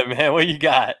 Go ahead, man. What you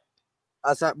got?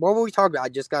 What were we talking about? I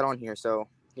just got on here, so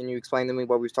can you explain to me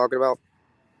what we were talking about?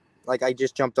 Like, I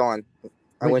just jumped on.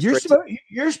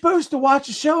 You're supposed to watch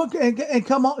the show and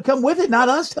come with it, not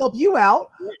us help you out.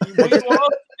 What do you want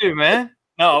us to do, man?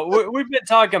 No, we've been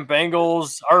talking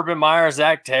Bengals, Urban Meyer,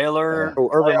 Zach Taylor,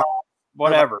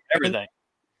 whatever, everything.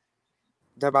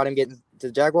 Talk about him getting to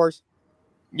the Jaguars?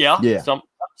 Yeah. Some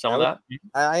of that.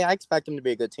 I expect him to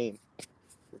be a good team.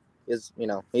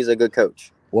 He's a good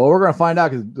coach. Well, we're going to find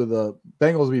out because the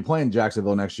Bengals will be playing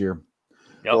Jacksonville next year.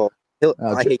 Yep. Well,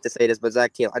 I hate to say this, but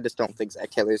Zach Taylor, I just don't think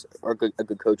Zach Taylor is a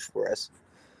good coach for us.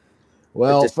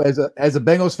 Well, as a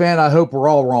Bengals fan, I hope we're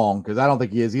all wrong because I don't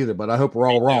think he is either, but I hope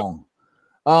we're all wrong.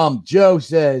 Joe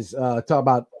says, talk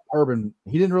about Urban.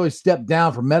 He didn't really step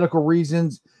down for medical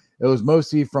reasons. It was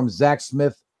mostly from Zach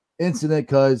Smith incident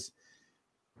because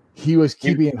he was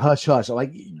keeping it hush hush.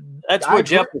 Like that's what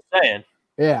Jeff was saying.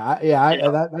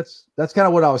 That's kind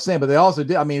of what I was saying. But they also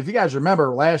did. I mean, if you guys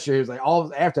remember last year, he was like all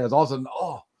of a sudden,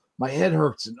 oh, my head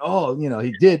hurts, and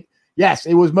he did. Yes,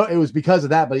 it was because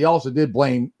of that, but he also did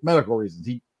blame medical reasons.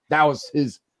 That was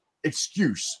his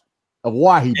excuse of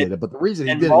why he did it. But the reason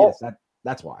he did it,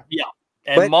 that's why. Yeah,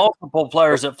 and multiple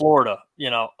players at Florida.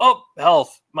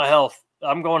 My health.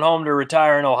 I'm going home to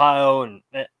retire in Ohio, and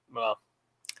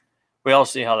we all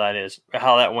see how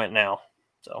that went now.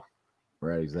 So,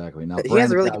 right, exactly. Now he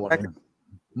hasn't really worked.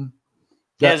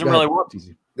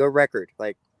 Good record,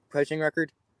 like coaching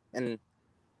record, in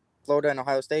Florida and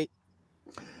Ohio State.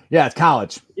 Yeah, it's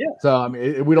college. Yeah. So I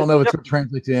mean, we don't know if it's going to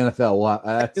translate to the NFL. Well,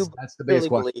 that's the biggest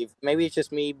question. Maybe it's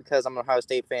just me because I'm an Ohio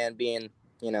State fan, being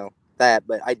that,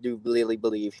 but I do really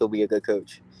believe he'll be a good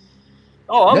coach.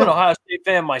 Oh, I'm an Ohio State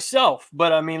fan myself,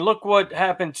 but I mean, look what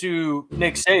happened to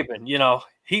Nick Saban.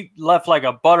 He left like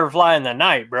a butterfly in the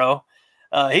night, bro.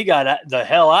 He got the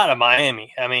hell out of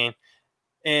Miami. I mean,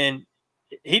 and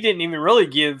he didn't even really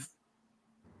give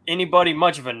anybody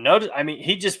much of a notice. I mean,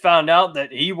 he just found out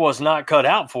that he was not cut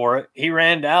out for it. He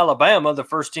ran to Alabama, the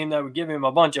first team that would give him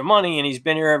a bunch of money, and he's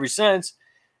been here ever since.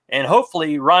 And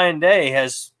hopefully Ryan Day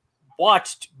has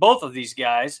watched both of these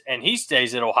guys, and he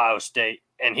stays at Ohio State,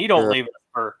 and he don't leave it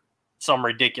for some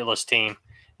ridiculous team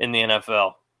in the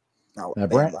NFL.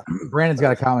 Brandon's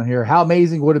got a comment here. How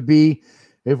amazing would it be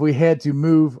if we had to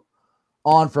move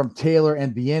on from Taylor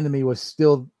and Bieniemy was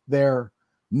still there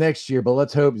next year? But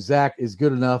let's hope Zach is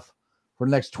good enough for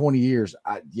the next 20 years.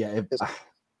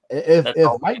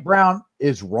 If Mike Brown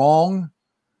is wrong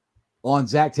on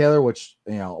Zach Taylor, which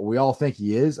we all think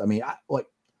he is. I mean,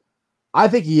 I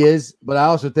think he is, but I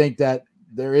also think that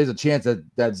there is a chance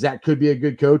that Zach could be a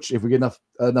good coach if we get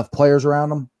enough players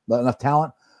around him, enough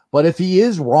talent. But if he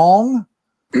is wrong,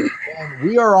 and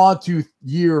we are on to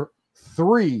year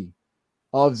 3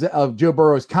 of Joe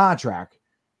Burrow's contract,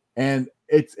 and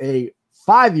it's a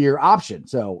 5-year option.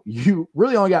 So you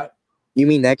really only got. You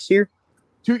mean next year?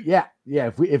 2. Yeah.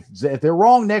 If they're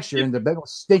wrong next year and the Bengals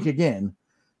stink again,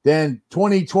 then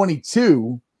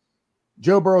 2022,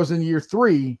 Joe Burrow's in year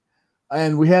 3,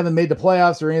 and we haven't made the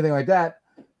playoffs or anything like that.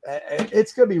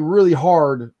 It's going to be really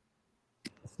hard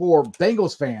for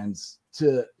Bengals fans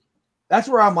to. That's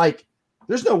where I'm like,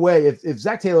 there's no way if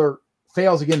Zach Taylor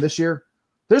fails again this year,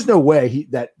 there's no way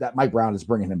that Mike Brown is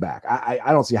bringing him back. I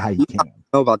don't see how he can. I don't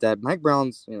know about that. Mike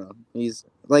Brown's, he's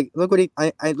like, look what he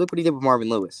did with Marvin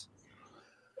Lewis.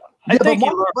 I think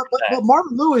but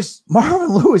Marvin Lewis,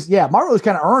 Marvin Lewis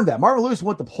kind of earned that. Marvin Lewis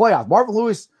went to playoffs. Marvin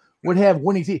Lewis would have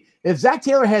winning team. If Zach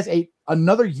Taylor has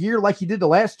another year like he did the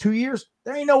last 2 years,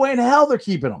 there ain't no way in hell they're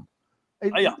keeping him.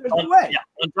 There's no way. Yeah.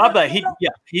 On top of that,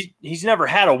 he's never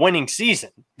had a winning season,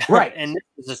 right? And this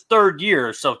is his 3rd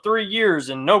year, so 3 years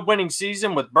and no winning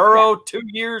season with Burrow. 2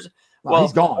 years, well,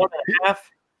 he's gone. 1.5.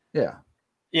 Yeah,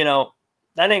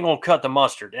 that ain't gonna cut the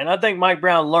mustard. And I think Mike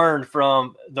Brown learned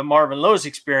from the Marvin Lewis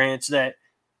experience that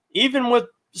even with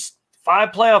 5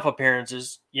 playoff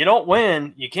appearances, you don't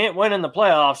win. You can't win in the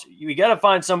playoffs. You got to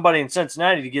find somebody in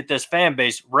Cincinnati to get this fan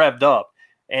base revved up.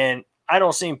 And I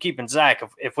don't see him keeping Zach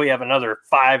if we have another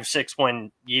 5-6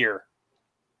 win year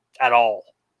at all.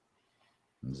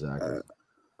 Exactly.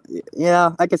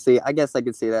 Yeah, I guess I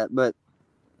could see that, but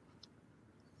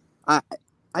I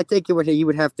think you would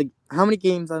have to. How many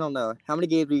games? I don't know. How many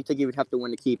games do you think you would have to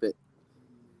win to keep it?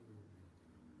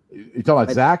 You talking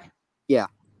about Zach? Yeah.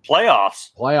 Playoffs.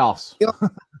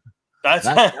 That's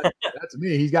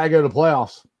me. He's got to go to the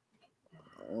playoffs.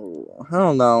 Oh, I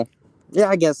don't know. Yeah,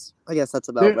 I guess that's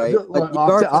about right.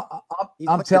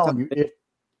 I'm telling you,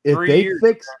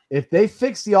 if they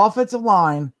fix the offensive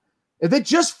line, if they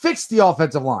just fix the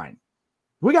offensive line,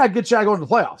 we got a good shot of going to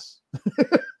the playoffs.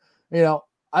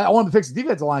 I want to fix the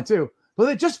defensive line too, but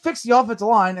they just fix the offensive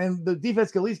line and the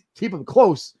defense can at least keep them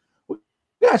close. We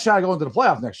got a shot of going to the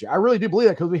playoffs next year. I really do believe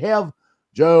that because we have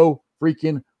Joe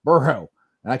freaking Burrow,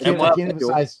 and I can't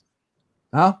emphasize.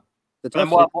 Huh? It's going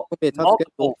to be a tough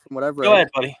schedule from what I've read. Go ahead,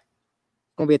 buddy. It's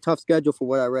going to be a tough schedule for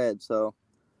what I read. So.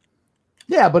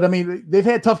 Yeah, but I mean, they've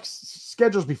had tough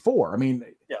schedules before. I mean,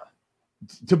 yeah.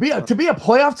 To be a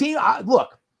playoff team,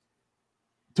 look,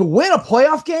 to win a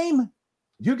playoff game,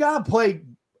 you got to play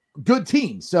good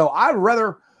teams. So I'd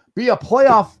rather be a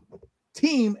playoff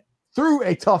team through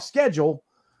a tough schedule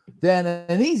than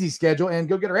an easy schedule and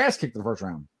go get our ass kicked in the first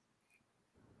round.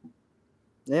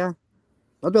 Yeah.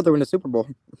 I'd rather win the Super Bowl.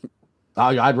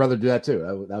 I'd rather do that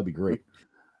too. That would be great.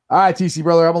 All right, TC,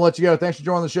 brother, I'm going to let you go. Thanks for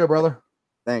joining the show, brother.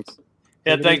 Thanks.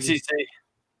 Yeah, thanks, TC.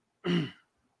 All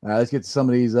right, let's get to some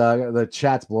of these. The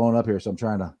chat's blowing up here, so I'm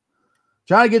trying to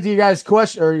get to you guys'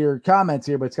 question or your comments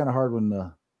here, but it's kind of hard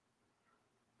when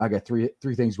I got three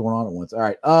things going on at once. All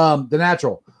right, the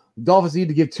natural. The Dolphins need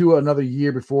to give Tua another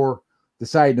year before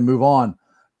deciding to move on.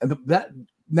 And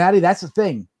Natty, that's the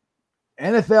thing.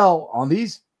 NFL on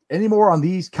these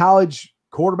college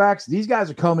quarterbacks, these guys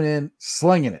are coming in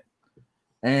slinging it,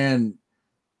 and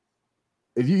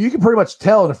if you can pretty much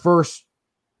tell in the first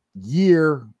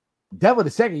year, definitely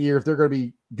the second year, if they're going to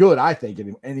be good, I think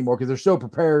anymore because they're so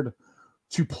prepared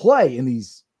to play in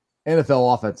these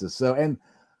NFL offenses. So, and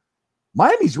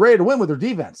Miami's ready to win with their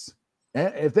defense.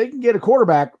 And if they can get a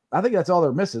quarterback, I think that's all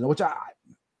they're missing, which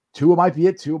Tua might be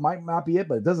it. Tua might not be it,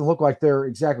 but it doesn't look like they're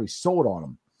exactly sold on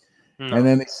him. No. And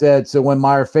then they said, so when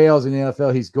Meyer fails in the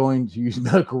NFL, he's going to use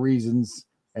medical reasons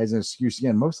as an excuse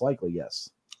again. Most likely, yes.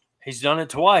 He's done it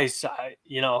twice.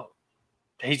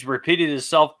 He's repeated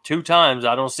himself 2 times.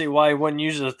 I don't see why he wouldn't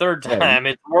use it a third time.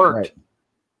 It worked. Right.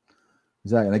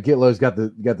 Exactly. And Gitlow's got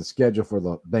the schedule for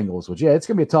the Bengals, which it's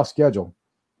going to be a tough schedule.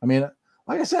 I mean,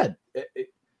 like I said,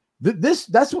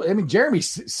 that's what I mean. Jeremy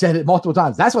said it multiple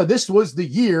times. That's why this was the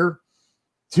year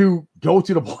to go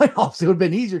to the playoffs. It would have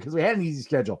been easier because we had an easy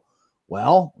schedule.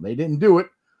 Well, they didn't do it,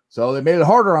 so they made it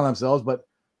harder on themselves. But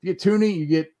you get Tooney, you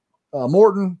get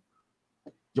Morton,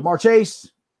 Jamar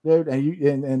Chase, dude,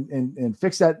 and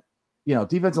fix that,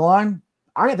 defensive line.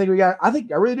 I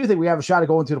really do think we have a shot at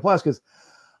going to the playoffs because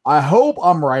I hope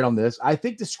I'm right on this. I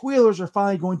think the Squealers are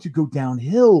finally going to go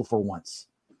downhill for once.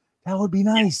 That would be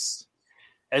nice.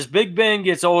 As Big Ben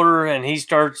gets older and he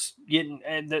starts getting,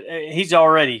 he's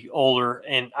already older,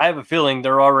 and I have a feeling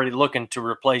they're already looking to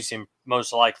replace him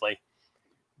most likely.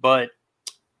 But,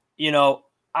 with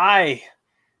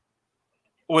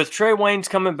Trey Waynes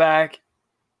coming back,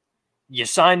 you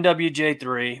sign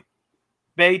WJ3.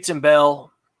 Bates and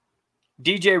Bell,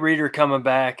 DJ Reader coming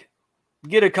back,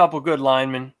 get a couple good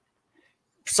linemen,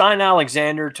 sign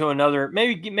Alexander to another,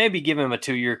 maybe give him a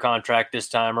 2-year contract this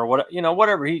time or what,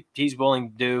 whatever he's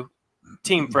willing to do,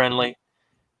 team friendly.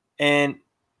 And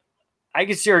I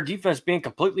can see our defense being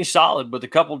completely solid with a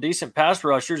couple decent pass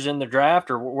rushers in the draft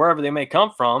or wherever they may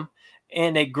come from,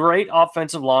 and a great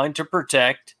offensive line to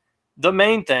protect the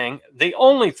main thing, the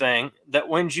only thing that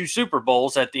wins you Super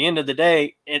Bowls at the end of the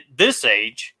day at this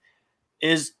age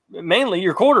is mainly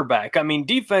your quarterback. I mean,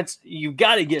 defense, you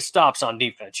got to get stops on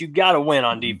defense. You got to win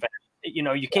on defense.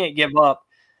 You can't give up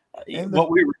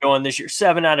what we were doing this year,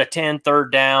 7 out of 10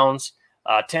 third downs,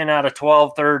 10 out of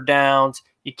 12 third downs.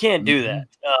 You can't do that.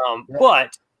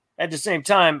 But at the same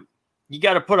time, you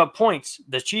got to put up points.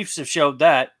 The Chiefs have showed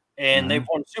that, and they've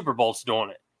won Super Bowls doing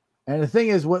it. And the thing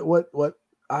is, what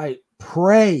I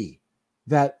pray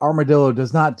that Armadillo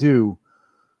does not do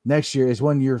next year is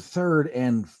when you're 3rd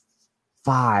and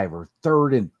 5 or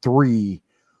 3rd and 3,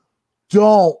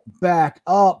 don't back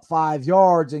up 5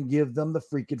 yards and give them the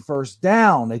freaking first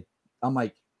down. I'm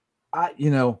like,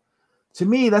 to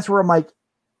me, that's where I'm like,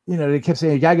 they kept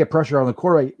saying, you got to get pressure on the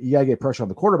quarterback. You got to get pressure on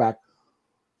the quarterback.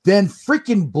 Then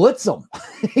freaking blitz them.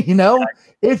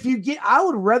 I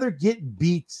would rather get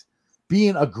beat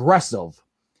being aggressive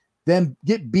than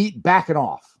get beat backing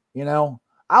off.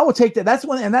 I would take that. That's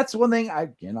one thing I,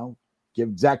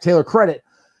 give Zach Taylor credit.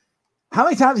 How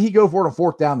many times did he go for it on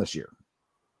 4th down this year?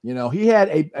 He had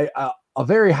a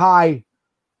very high,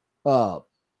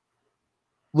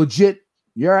 legit.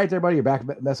 You all right there, buddy? Your back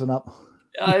messing up?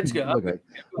 It's good.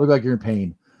 look like you're in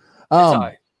pain.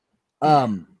 But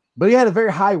he had a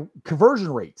very high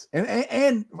conversion rate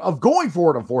and of going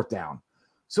for it on 4th down.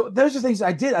 So those are things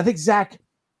I did.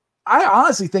 I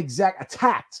honestly think Zach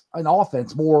attacked an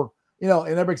offense more, and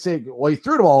everybody say, well, he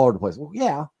threw the ball all over the place. Well,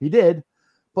 yeah, he did.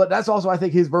 But that's also, I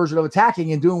think, his version of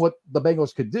attacking and doing what the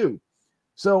Bengals could do.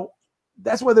 So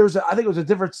that's why I think it was a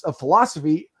difference of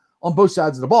philosophy on both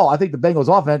sides of the ball. I think the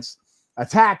Bengals offense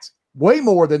attacked way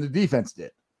more than the defense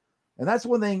did. And that's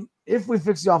one thing. If we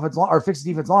fix the offense line or fix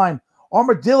the defense line,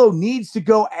 Armadillo needs to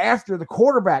go after the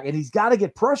quarterback, and he's got to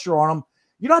get pressure on him.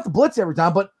 You don't have to blitz every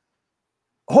time, but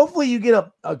hopefully you get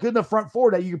a good enough front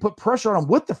four that you can put pressure on him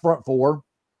with the front four,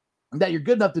 and that you're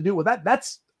good enough to do with that.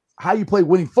 That's how you play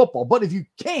winning football. But if you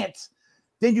can't,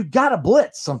 then you got to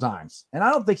blitz sometimes. And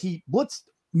I don't think he blitzed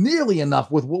nearly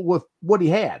enough with what he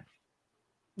had.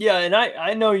 Yeah, and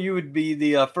I know you would be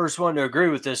the first one to agree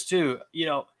with this too.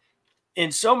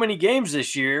 In so many games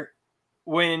this year,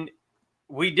 when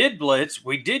we did blitz,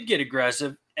 we did get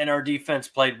aggressive, and our defense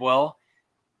played well,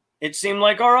 it seemed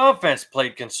like our offense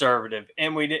played conservative,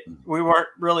 and we weren't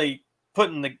really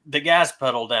putting the gas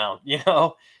pedal down,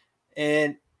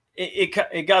 and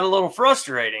it got a little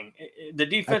frustrating. The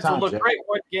defense will look great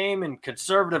one game and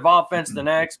conservative offense the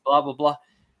next, blah, blah, blah.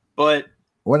 But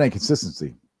what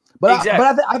inconsistency. But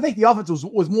exactly. I think the offense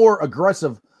was more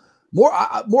aggressive,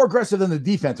 more aggressive than the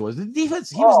defense was. The defense,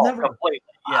 he was never.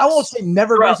 Yes. I won't say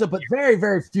never aggressive, but very,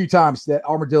 very few times that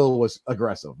Armadillo was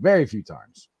aggressive. Very few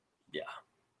times. Yeah.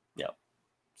 Yep.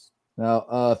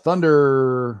 Now,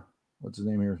 Thunder, what's his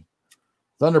name here?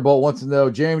 Thunderbolt wants to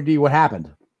know, Jeremy D, what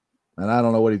happened? And I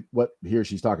don't know what he or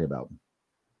she's talking about.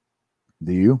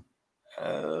 Do you?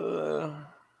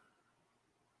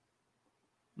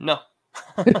 No.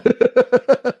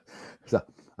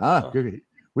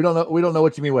 We don't know. We don't know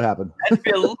what you mean. What happened? That'd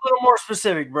be a little more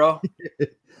specific, bro.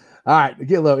 All right,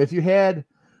 get low. If you had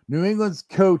New England's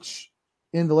coach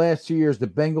in the last 2 years, the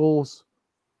Bengals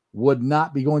would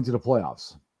not be going to the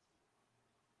playoffs.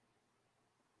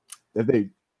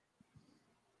 If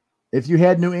you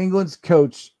had New England's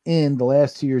coach in the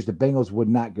last 2 years, the Bengals would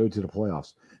not go to the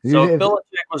playoffs. So if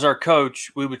Belichick was our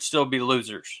coach, we would still be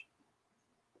losers.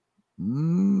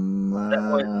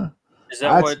 That's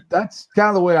kind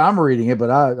of the way I'm reading it,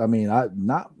 but I mean,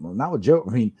 not with Joe.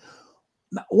 I mean,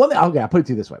 one thing. Okay, I'll put it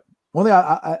to you this way. One thing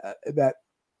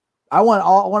I want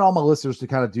all my listeners to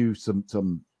kind of do some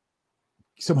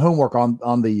homework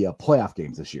on the playoff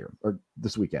games this year or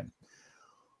this weekend.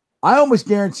 I almost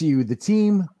guarantee you the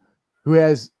team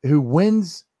who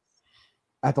wins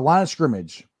at the line of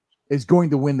scrimmage is going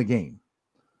to win the game.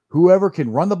 Whoever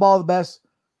can run the ball the best,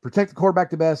 protect the quarterback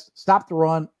the best, stop the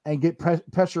run, and get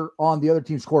pressure on the other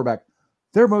team's quarterback,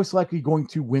 they're most likely going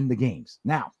to win the games.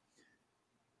 Now,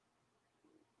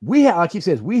 like he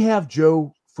says, we have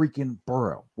Joe freaking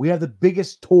Burrow. We have the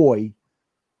biggest toy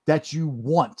that you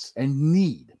want and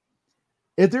need.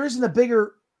 If there isn't a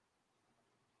bigger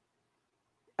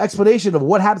explanation of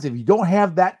what happens if you don't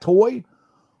have that toy,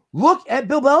 look at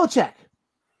Bill Belichick.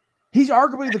 He's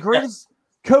arguably the greatest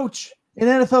coach in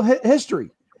NFL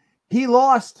history. He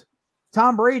lost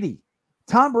Tom Brady.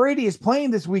 Tom Brady is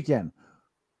playing this weekend.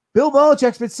 Bill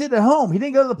Belichick's been sitting at home. He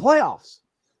didn't go to the playoffs.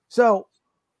 So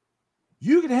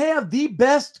you can have the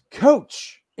best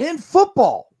coach in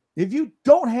football. If you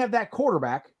don't have that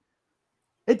quarterback,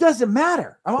 it doesn't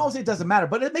matter. I won't say it doesn't matter,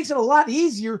 but it makes it a lot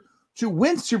easier to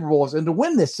win Super Bowls and to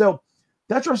win this. So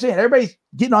that's what I'm saying. Everybody's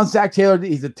getting on Zach Taylor.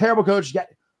 He's a terrible coach.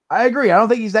 I agree. I don't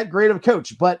think he's that great of a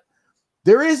coach, but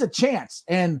there is a chance,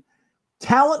 and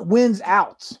talent wins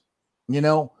out.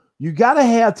 You got to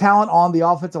have talent on the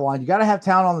offensive line. You got to have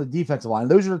talent on the defensive line.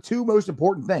 Those are the two most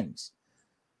important things.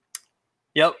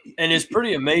 Yep, and it's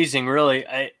pretty amazing, really.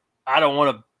 I don't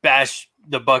want to bash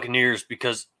the Buccaneers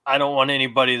because I don't want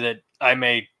anybody that I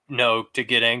may know to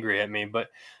get angry at me, but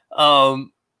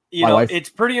wife. It's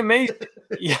pretty amazing.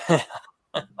 Yeah.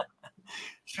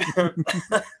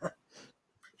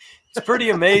 It's pretty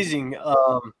amazing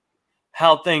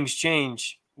how things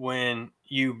change when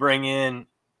you bring in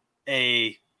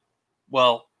he's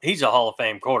a Hall of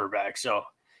Fame quarterback, so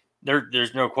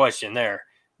there's no question there.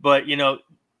 But,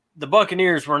 the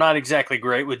Buccaneers were not exactly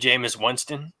great with Jameis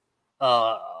Winston.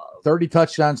 30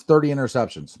 touchdowns, 30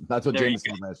 interceptions. That's what Jameis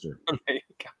did last year. There you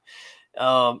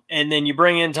go. And then you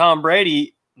bring in Tom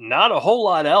Brady, not a whole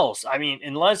lot else. I mean,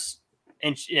 unless –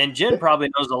 and Jen probably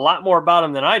knows a lot more about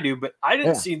him than I do, but I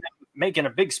didn't see them making a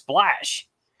big splash.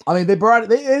 I mean, they brought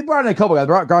in a couple guys. They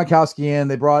brought Gronkowski in.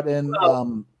 They brought in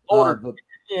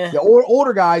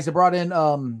older guys. They brought in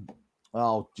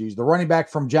the running back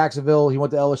from Jacksonville. He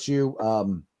went to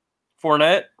LSU.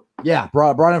 Fournette. Yeah,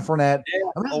 brought in Fournette. Yeah,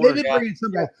 I mean, they did bring in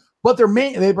some guys, but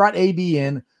they brought AB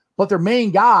in, but their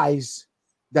main guys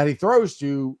that he throws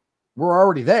to were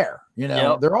already there.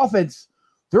 Their offense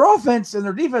and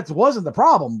their defense wasn't the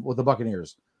problem with the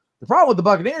Buccaneers. The problem with the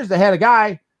Buccaneers, they had a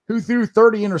guy who threw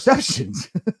 30 interceptions.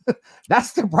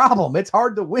 That's the problem. It's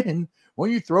hard to win when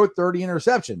you throw 30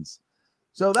 interceptions.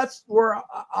 So that's where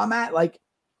I'm at. Like,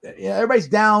 everybody's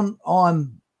down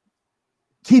on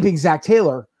keeping Zach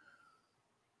Taylor.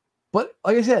 But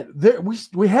like I said,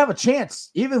 we have a chance,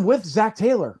 even with Zach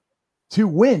Taylor, to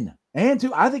win and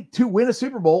to win a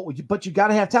Super Bowl. But you got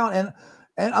to have talent.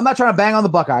 And I'm not trying to bang on the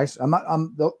Buckeyes.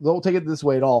 Don't take it this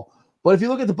way at all. But if you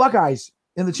look at the Buckeyes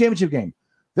in the championship game,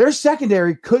 their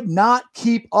secondary could not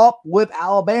keep up with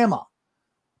Alabama.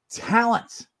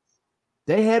 Talent.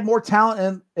 They had more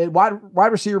talent in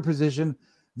wide receiver position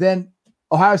than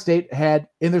Ohio State had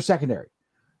in their secondary.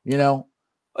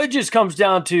 It just comes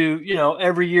down to,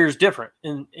 every year is different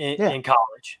in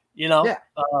college, Yeah.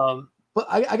 But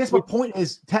I guess my point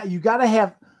is you can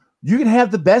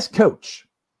have the best coach.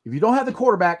 If you don't have the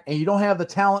quarterback and you don't have the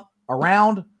talent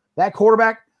around that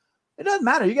quarterback, it doesn't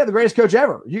matter. You got the greatest coach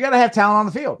ever. You got to have talent on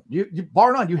the field. You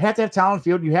bar none. You have to have talent on the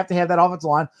field. You have to have that offensive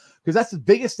line, because that's the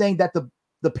biggest thing that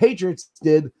the Patriots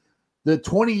did the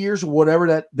 20 years or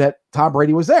whatever that Tom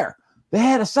Brady was there. They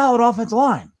had a solid offensive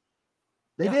line.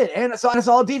 They did, and a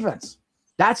solid defense.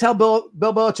 That's how Bill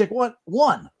Belichick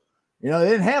won. They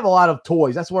didn't have a lot of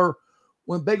toys. That's where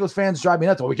when Bengals fans drive me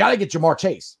nuts, we got to get Jamar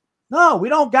Chase. No, we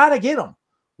don't got to get him.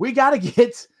 We got to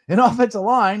get an offensive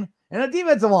line and a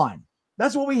defensive line.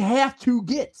 That's what we have to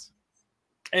get.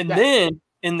 And then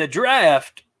in the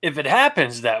draft, if it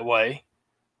happens that way,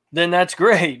 then that's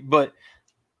great. But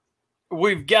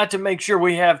we've got to make sure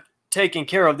we have taken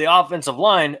care of the offensive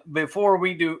line before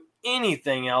we do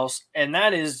anything else. And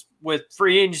that is with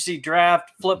free agency,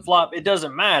 draft, flip-flop. It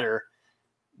doesn't matter.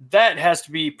 That has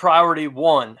to be priority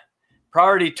one.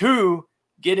 Priority two,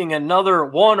 getting another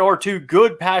one or two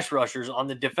good pass rushers on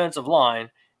the defensive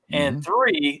line. And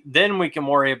three, then we can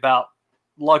worry about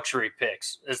luxury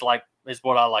picks is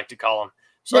what I like to call them.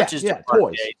 Such as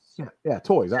toys.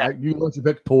 Toys. Yeah. You let you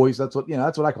pick toys. That's what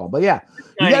I call them. But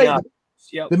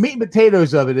the meat and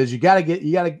potatoes of it is you got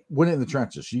to win it in the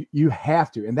trenches. You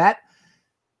have to. And that,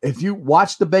 if you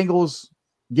watch the Bengals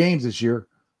games this year,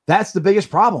 that's the biggest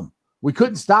problem. We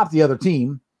couldn't stop the other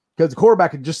team because the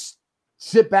quarterback could just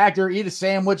sit back there, eat a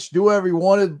sandwich, do whatever he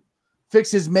wanted,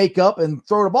 fix his makeup, and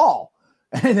throw the ball.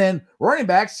 And then running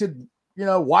backs could,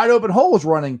 wide open holes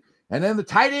running. And then the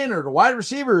tight end or the wide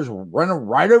receivers running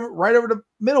right over the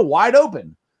middle, wide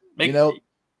open. A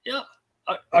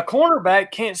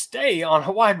cornerback can't stay on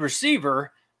a wide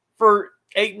receiver for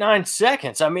 8-9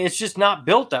 seconds. I mean, it's just not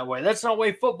built that way. That's not the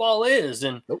way football is.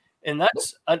 And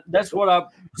that's what I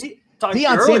talked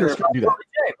Deion earlier Sanders couldn't do that.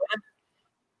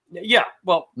 Yeah,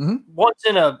 well, once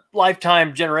in a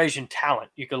lifetime generation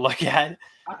talent you could look at.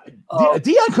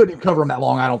 Deion couldn't cover him that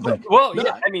long, I don't think. Well,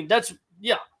 I mean, that's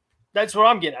what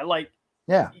I'm getting at.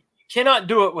 You cannot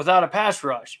do it without a pass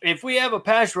rush. If we have a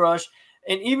pass rush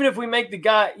And even if we make the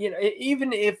guy,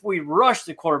 even if we rush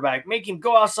the quarterback, make him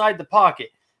go outside the pocket,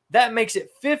 that makes it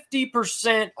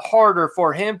 50% harder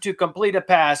for him to complete a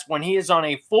pass when he is on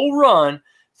a full run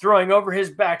throwing over his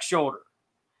back shoulder.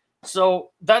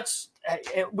 So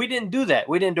we didn't do that.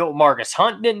 We didn't do it. Marcus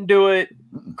Hunt didn't do it.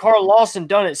 Carl Lawson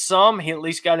done it some. He at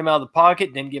least got him out of the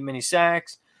pocket, didn't give him any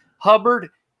sacks. Hubbard,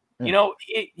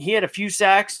 he had a few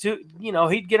sacks too.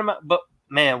 He'd get him out. But,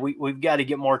 man, we've got to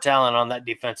get more talent on that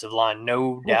defensive line.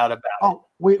 No doubt about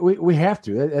it. We have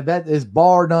to. That is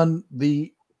bar none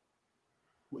the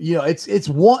 – it's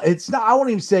one. It's not. I won't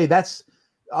even say that's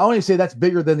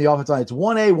bigger than the offensive line. It's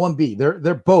 1A, 1B.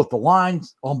 They're both the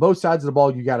lines on both sides of the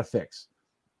ball. You got to fix.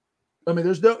 I mean,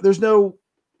 there's no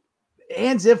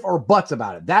ands, if, or buts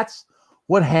about it. That's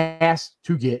what has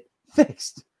to get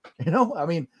fixed. I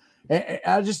mean,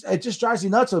 it just drives me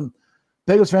nuts. On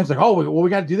Bengals fans like, we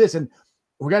got to do this and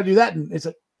we got to do that, and it's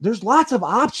like there's lots of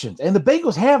options, and the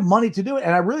Bengals have money to do it.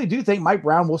 And I really do think Mike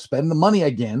Brown will spend the money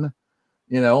again,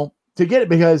 to get it,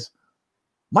 because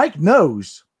Mike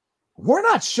knows we're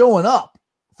not showing up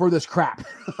for this crap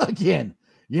again,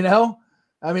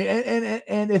 I mean,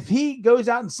 and if he goes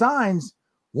out and signs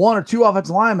one or two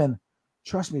offensive linemen,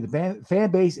 trust me, the fan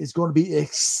base is going to be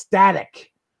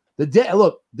ecstatic. The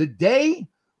day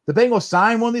the Bengals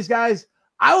sign one of these guys,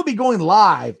 I will be going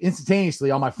live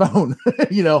instantaneously on my phone,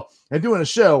 and doing a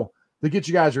show to get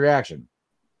you guys' reaction.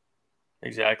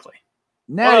 Exactly.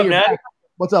 Now,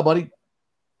 what's up, buddy?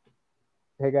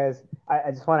 Hey guys,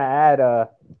 I just want to add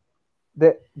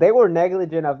that they were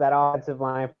negligent of that offensive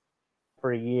line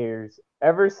for years.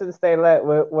 Ever since they let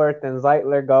Whitworth and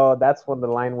Zeitler go, that's when the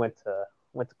line went to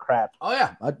crap. Oh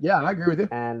yeah, I agree with you.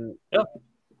 And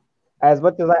as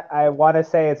much as I want to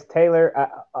say it's Taylor,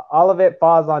 all of it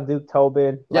falls on Duke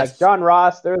Tobin. Yes. Like John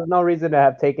Ross, there was no reason to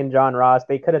have taken John Ross.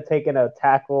 They could have taken a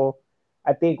tackle.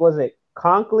 I think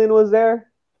Conklin was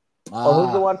there, or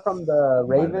who's the one from the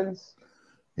Ravens?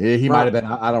 Yeah, he might have been.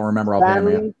 I don't remember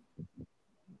offhand.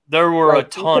 There were a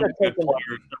ton of good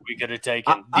players that we could have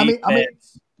taken.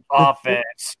 Defense,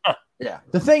 offense. Yeah.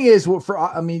 The thing is,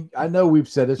 I know we've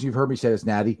said this. You've heard me say this,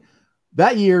 Natty.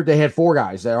 That year, they had four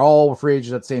guys. They're all free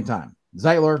agents at the same time.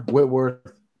 Zeitler,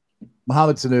 Whitworth,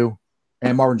 Mohamed Sanu,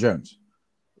 and Marvin Jones.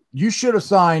 You should have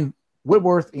signed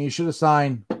Whitworth and you should have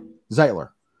signed Zeitler.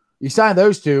 You signed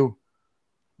those two,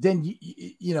 then,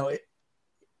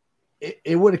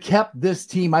 it would have kept this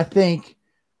team, I think,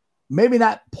 maybe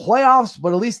not playoffs,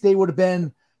 but at least they would have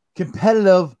been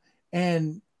competitive.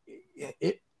 And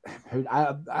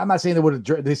I'm not saying they would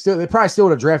have. They probably still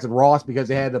would have drafted Ross, because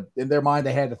they had to, in their mind,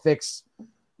 they had to fix,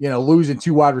 losing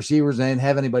two wide receivers and didn't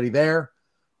have anybody there.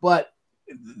 But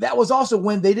that was also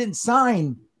when they didn't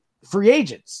sign free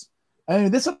agents. I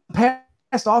mean, this past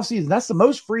offseason, that's the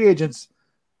most free agents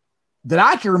that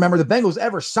I can remember the Bengals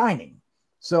ever signing.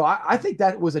 So I think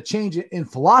that was a change in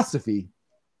philosophy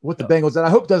with the Bengals that I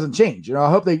hope doesn't change. I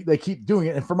hope they keep doing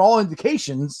it. And from all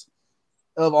indications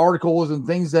of articles and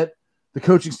things that the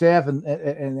coaching staff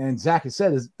and Zach has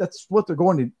said, is that's what they're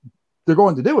going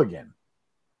to do again.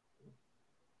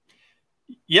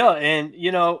 Yeah, and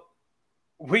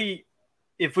if we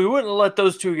wouldn't have let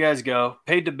those two guys go,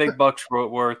 paid the big bucks for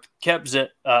Whitworth, kept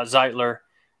Zeitler,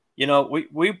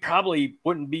 we probably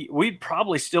wouldn't be. We'd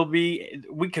probably still be.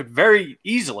 We could very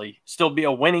easily still be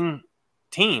a winning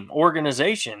team,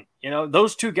 organization.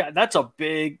 Those two guys. That's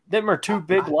them are two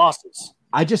big losses.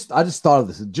 I just thought of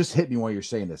this. It just hit me while you're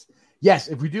saying this. Yes,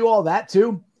 if we do all that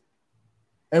too,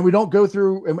 and we don't go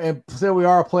through and say we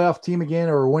are a playoff team again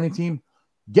or a winning team,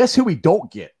 guess who we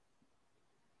don't get?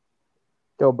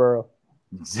 Joe Burrow.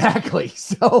 Exactly.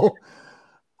 So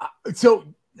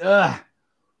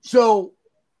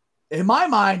in my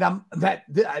mind,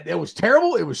 it was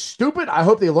terrible. It was stupid. I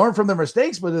hope they learn from their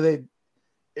mistakes, but I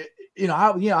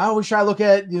always try to look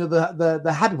at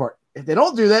the happy part. If they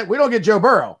don't do that, we don't get Joe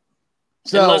Burrow.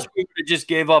 So, unless we would have just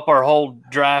gave up our whole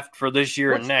draft for this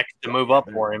year and next to move up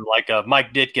for him, like a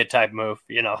Mike Ditka type move,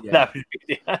 That would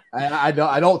be, I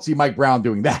don't see Mike Brown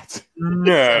doing that.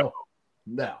 No.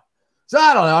 So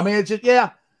I don't know. I mean, it's just,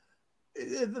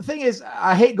 the thing is,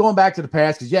 I hate going back to the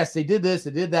past because, yes, they did this,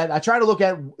 they did that. I try to look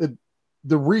at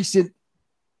the recent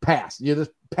past,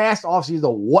 the past offseason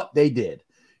of what they did.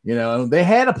 They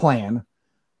had a plan.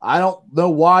 I don't know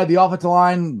why the offensive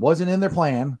line wasn't in their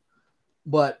plan,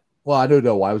 but I do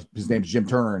know why. His name's Jim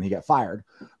Turner, and he got fired.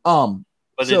 But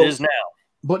it is now.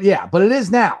 But it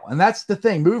is now, and that's the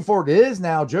thing. Moving forward, it is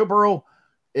now. Joe Burrow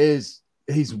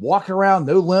he's walking around,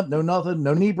 no limp, no nothing,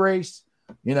 no knee brace.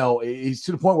 He's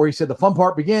to the point where he said the fun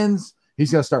part begins.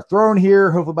 He's going to start throwing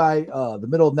here, hopefully by the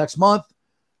middle of next month.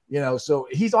 So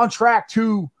he's on track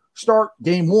to start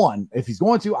game one. If he's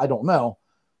going to, I don't know.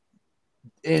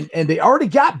 And they already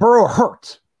got Burrow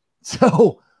hurt.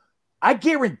 So I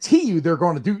guarantee you the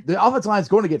offensive line is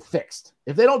going to get fixed.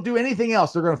 If they don't do anything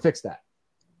else, they're going to fix that.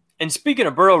 And speaking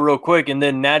of Burrow real quick, and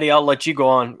then Natty, I'll let you go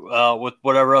on with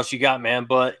whatever else you got, man.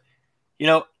 But,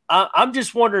 I'm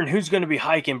just wondering who's going to be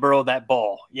hiking Burrow that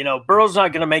ball. Burrow's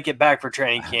not going to make it back for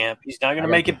training camp. He's not going to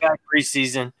make it back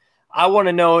preseason. I want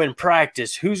to know in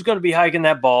practice who's going to be hiking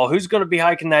that ball, who's going to be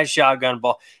hiking that shotgun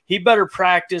ball. He better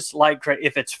practice like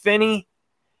if it's Finney,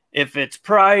 if it's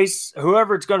Price,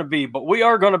 whoever it's going to be. But we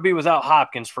are going to be without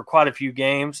Hopkins for quite a few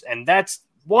games, and that's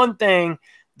one thing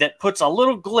that puts a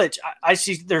little glitch. I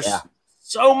see there's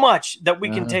so much that we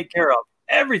can take care of.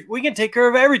 We can take care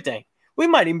of everything. We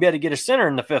might even be able to get a center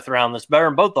in the 5th round that's better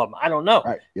than both of them. I don't know.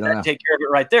 Right. Take care of it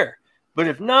right there. But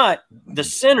if not, the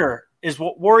center is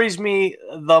what worries me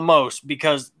the most,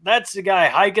 because that's the guy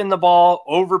hiking the ball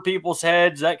over people's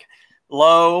heads, that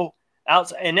low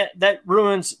outside, and that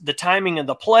ruins the timing of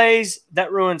the plays.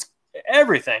 That ruins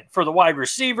everything for the wide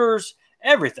receivers,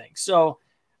 everything. So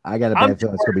I got a bad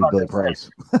feeling it's going to be Billy Price.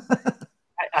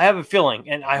 I have a feeling,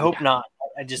 and I hope not.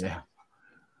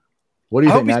 What do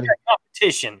you think, Natty?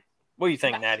 Competition. What do you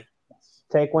think, Natty?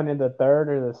 Take one in the 3rd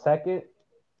or the 2nd.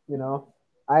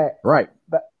 Right.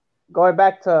 But going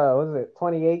back to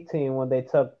 2018 when they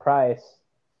took Price,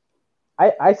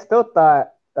 I still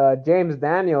thought James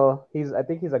Daniel, I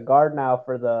think he's a guard now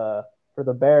for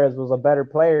the Bears, was a better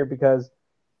player because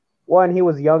one, he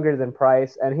was younger than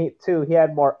Price, and he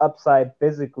had more upside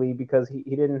physically because he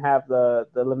didn't have the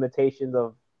limitations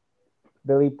of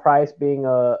Billy Price being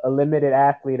a limited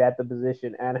athlete at the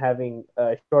position and having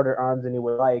shorter arms than he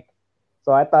would like.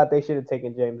 So I thought they should have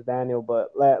taken James Daniel, but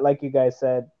like you guys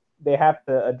said, they have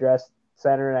to address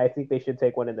center, and I think they should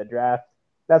take one in the draft.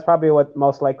 That's probably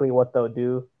most likely what they'll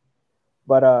do.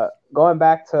 But going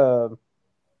back to,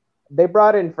 they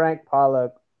brought in Frank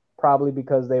Pollock probably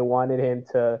because they wanted him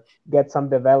to get some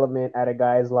development out of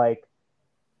guys like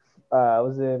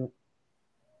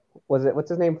what's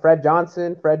his name? Fred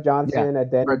Johnson,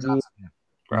 Adeniji,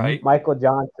 right? Michael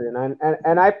Johnson,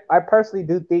 and I personally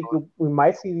do think we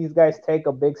might see these guys take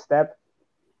a big step,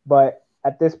 but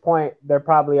at this point they're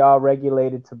probably all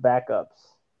regulated to backups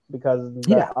because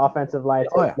the offensive line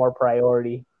takes more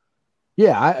priority.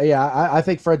 I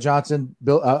think Fred Johnson.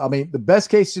 The best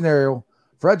case scenario: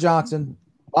 Fred Johnson,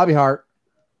 Bobby Hart,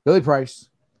 Billy Price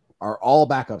are all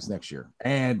backups next year,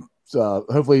 and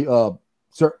hopefully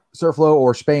Surflow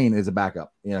or Spain is a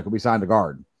backup. Could be signed to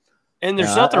guard. And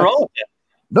there's nothing wrong with it.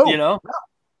 No, No.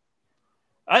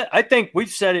 I think we've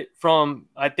said it from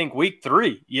week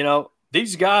 3.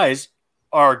 These guys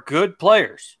are good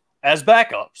players as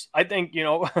backups. I think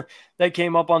they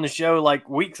came up on the show like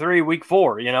week 3, week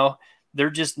 4. They're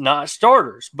just not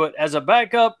starters. But as a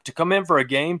backup to come in for a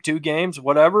game, 2 games,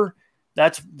 whatever,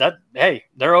 hey,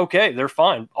 they're okay. They're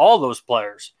fine. All those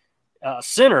players.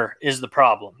 Center is the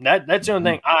problem. That's the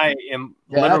only thing I am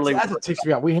literally. That's what ticks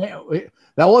me out.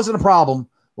 That wasn't a problem.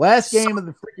 Last game of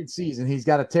the freaking season, he's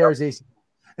got to tear his ACL.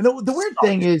 And the weird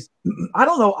thing is, I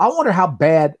don't know. I wonder how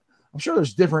bad. I'm sure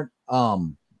there's different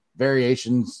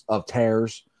variations of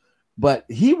tears, but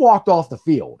he walked off the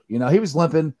field. He was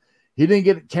limping. He didn't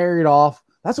get carried off.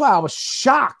 That's why I was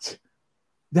shocked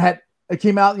that it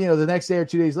came out. The next day or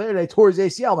 2 days later, they tore his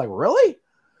ACL. I'm like, really?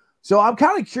 So I'm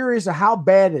kind of curious of how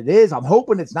bad it is. I'm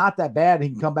hoping it's not that bad. He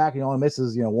can come back and only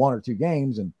misses 1 or 2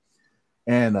 games, and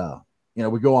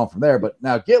we go on from there. But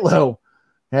now Gitlow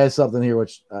has something here,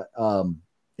 which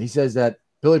he says that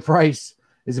Billy Price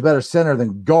is a better center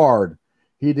than guard.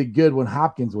 He did good when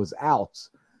Hopkins was out.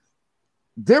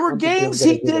 There were games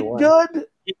he did good.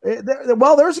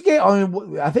 Well, there's a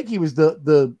game. I think he was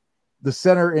the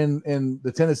center in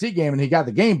the Tennessee game, and he got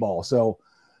the game ball. So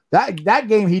that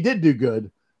game he did do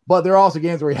good. But there are also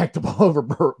games where he hacked the ball over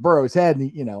Burrow's head,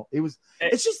 and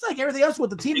it's just like everything else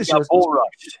with the team this year. Bull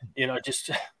rushed,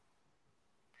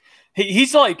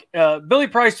 he's like Billy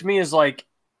Price to me is like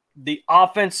the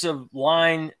offensive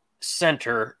line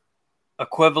center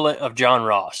equivalent of John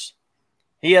Ross.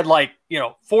 He had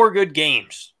 4 good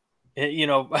games,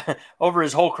 over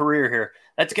his whole career here.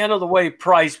 That's kind of the way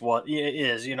Price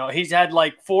is. He's had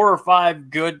 4 or 5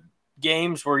 good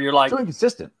games where you're like, so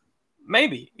inconsistent.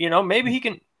 Maybe he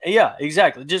can. Yeah,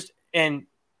 exactly. Just and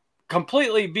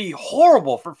completely be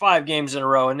horrible for 5 games in a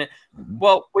row. And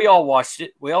well, we all watched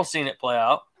it. We all seen it play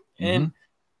out. And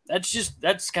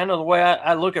that's kind of the way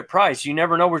I look at Price. You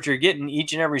never know what you're getting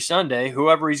each and every Sunday.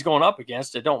 Whoever he's going up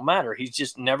against, it don't matter. He's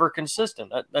just never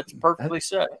consistent. That's perfectly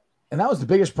said. And that was the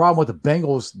biggest problem with the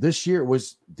Bengals this year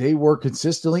was they were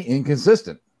consistently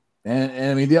inconsistent. And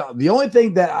I mean, the only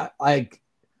thing that I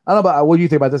I don't know about what do you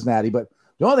think about this, Natty, but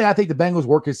the only thing I think the Bengals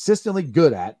were consistently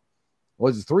good at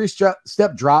was a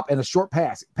 3-step drop and a short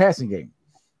passing game.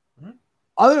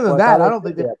 Other than that, I don't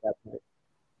think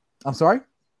I'm sorry?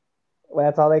 Well,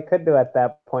 that's all they could do at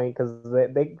that point because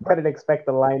they couldn't expect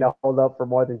the line to hold up for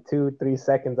more than 2-3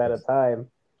 seconds at a time.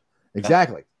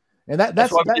 Exactly. And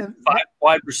that's why we did 5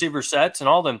 wide receiver sets and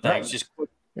all them things. Right. Just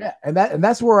yeah, and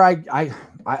that's where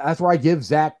that's where I give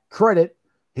Zach credit.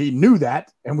 He knew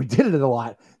that, and we did it a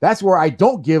lot. That's where I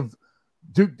don't give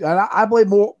Duke. And I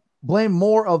blame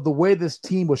more of the way this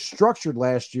team was structured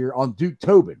last year on Duke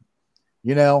Tobin.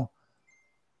 You know,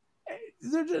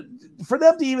 for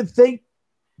them to even think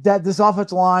that this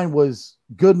offensive line was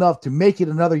good enough to make it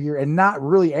another year and not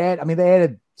really add. I mean, they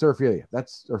added Surfilo.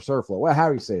 Or Surflo. Well, how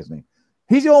do you say his name?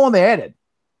 He's the only one they added.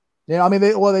 You know, I mean,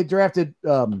 they drafted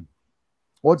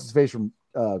what's his face from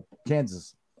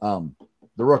Kansas, the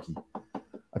rookie.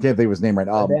 I can't think of his name right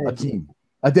now.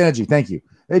 Adeniji, thank you.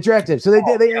 They drafted, so they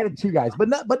added 2 guys, but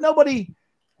nobody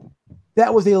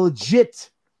that was a legit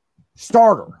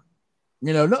starter.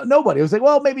 You know, nobody. It was like,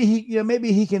 well, maybe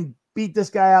he can beat this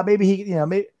guy out. Maybe he,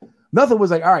 maybe nothing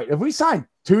was like, all right, if we sign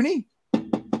Tooney,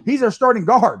 he's our starting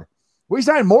guard. We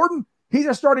sign Morton, he's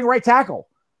our starting right tackle.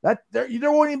 That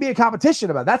there won't even be a competition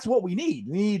about it. That's what we need.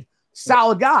 We need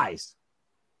solid guys,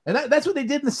 and that's what they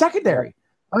did in the secondary.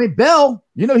 I mean, Bell,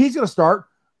 he's going to start.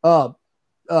 Waynes,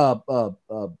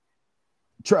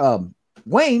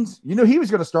 he was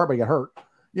going to start, but he got hurt.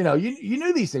 You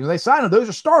knew these things. When they signed them, those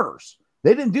are starters.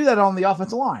 They didn't do that on the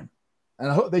offensive line, and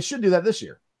I hope they should do that this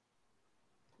year.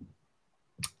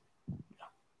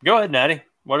 Go ahead, Natty.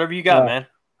 Whatever you got, man.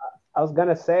 I was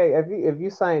gonna say if you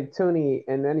sign Tooney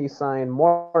and then you sign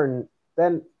Morton,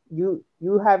 then you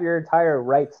have your entire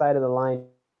right side of the line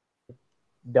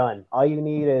done. All you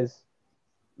need is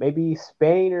maybe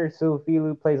Spain or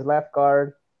Sufilu plays left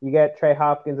guard. You get Trey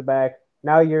Hopkins back.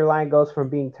 Now your line goes from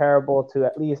being terrible to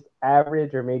at least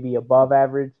average or maybe above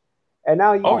average. And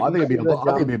now I think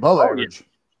it'd be above average.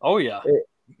 Oh yeah.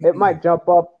 It might jump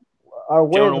up. Our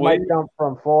wins might jump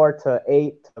from 4 to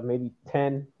 8 to maybe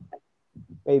 10.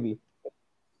 Maybe.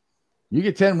 You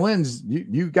get 10 wins,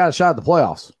 you got a shot at the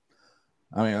playoffs.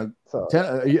 I mean,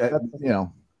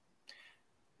 10,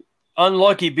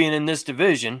 unlucky being in this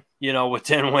division, with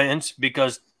 10 wins,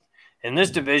 because in this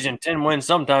division, 10 wins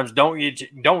sometimes don't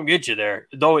get you there,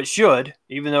 though it should.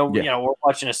 Even though we're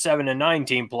watching a 7-9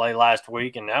 team play last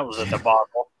week, and that was a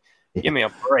debacle. Give me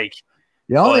a break.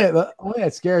 Only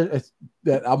that scares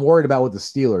that I'm worried about with the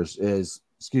Steelers is,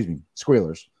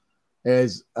 Squealers,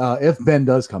 is if Ben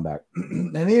does come back,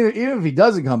 and even if he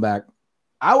doesn't come back,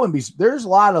 I wouldn't be. There's a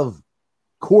lot of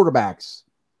quarterbacks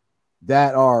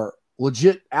that are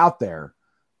legit out there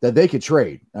that they could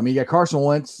trade. I mean, you got Carson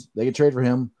Wentz, they could trade for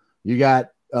him. You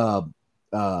got, oh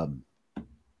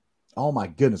my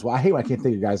goodness, well, I hate when I can't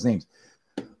think of guys' names.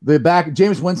 The back,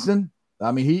 James Winston.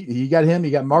 I mean, he got him.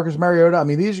 You got Marcus Mariota. I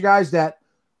mean, these are guys that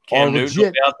are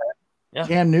legit. Yeah.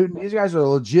 Cam Newton. These guys are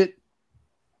legit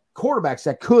quarterbacks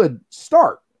that could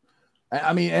start.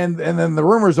 I mean, and then the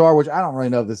rumors are, which I don't really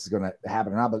know if this is going to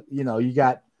happen or not, but you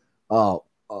got Deshaun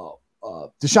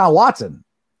Watson.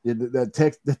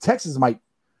 The Texans might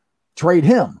trade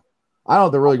him. I don't know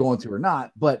if they're really going to or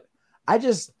not, but I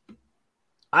could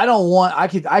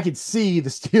see the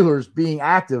Steelers being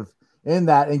active in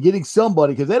that and getting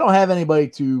somebody, because they don't have anybody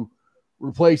to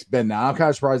replace Ben now. I'm kind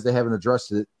of surprised they haven't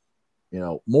addressed it,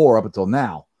 more up until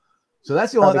now. So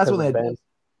that's what they did.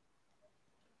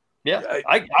 Yeah,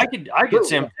 I could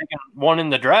see him taking one in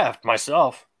the draft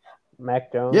myself.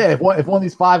 Mac Jones. Yeah, if one of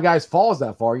these 5 guys falls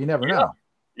that far, you never know.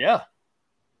 Yeah.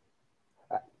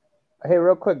 Hey,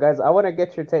 real quick, guys, I want to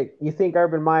get your take. You think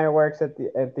Urban Meyer works at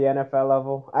the NFL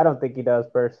level? I don't think he does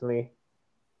personally.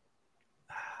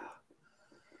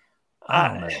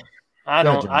 I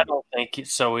don't think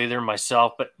so either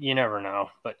myself, but you never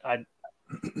know. But I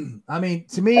mean,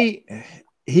 to me,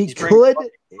 he could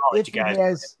if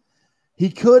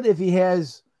he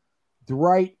has the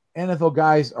right NFL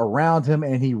guys around him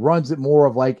and he runs it more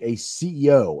of like a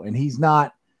CEO and he's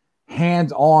not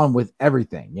hands-on with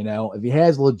everything. If he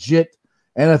has legit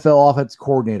NFL offensive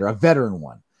coordinator, a veteran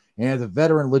one, and has a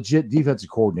veteran legit defensive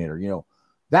coordinator,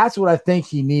 that's what I think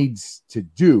he needs to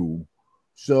do.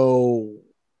 So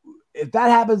if that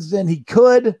happens, then he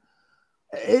could.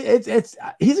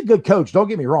 He's a good coach. Don't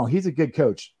get me wrong. He's a good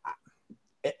coach.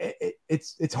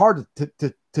 It's hard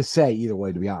to say either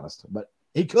way, to be honest. But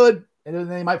he could, and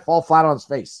then he might fall flat on his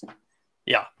face.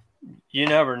 Yeah, you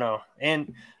never know.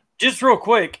 And just real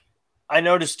quick, I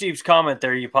noticed Steve's comment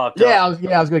there. You popped up. I was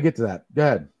going to get to that. Go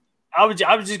ahead. I was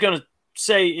just going to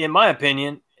say, in my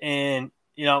opinion, and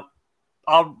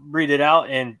I'll read it out,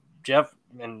 and Jeff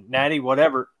and Natty,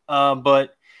 whatever.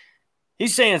 But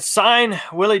he's saying sign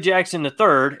Willie Jackson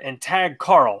III and tag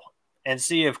Carl and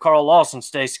see if Carl Lawson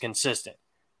stays consistent.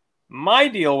 My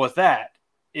deal with that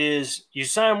is you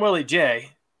sign Willie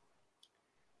J.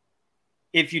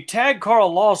 If you tag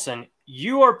Carl Lawson,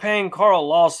 you are paying Carl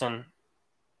Lawson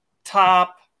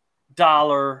top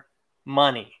dollar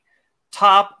money,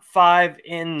 top 5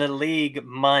 in the league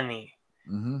money.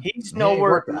 Mm-hmm. He's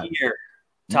nowhere near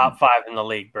top 5 in the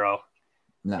league, bro.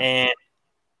 No. And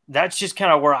that's just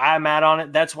kind of where I'm at on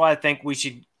it. That's why I think we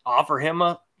should offer him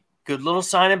a good little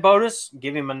signing bonus,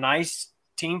 give him a nice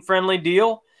team-friendly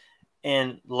deal,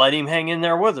 and let him hang in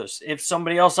there with us. If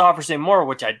somebody else offers him more,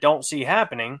 which I don't see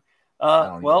happening,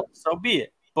 well, so be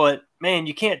it. But, man,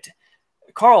 you can't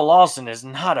 – Carl Lawson is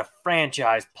not a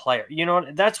franchise player. You know,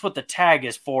 that's what the tag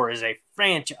is for, is a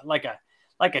franchise – like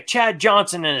a Chad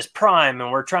Johnson in his prime,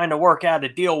 and we're trying to work out a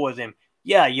deal with him.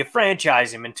 Yeah, you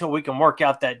franchise him until we can work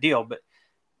out that deal. But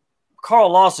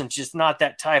Carl Lawson's just not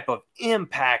that type of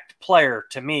impact player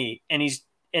to me. And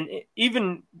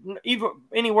even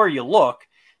anywhere you look,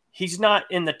 he's not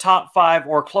in the top 5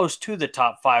 or close to the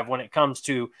top 5 when it comes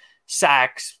to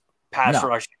sacks, pass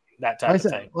rush, that type of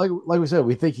thing. Like we said,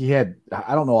 we think he had,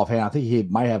 I don't know offhand, I think he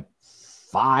might have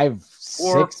 5,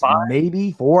 6,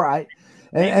 maybe 4.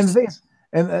 And the thing is,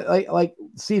 and like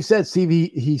Steve said,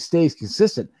 he stays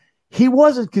consistent. He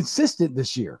wasn't consistent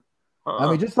this year. I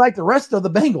mean, just like the rest of the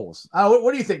Bengals.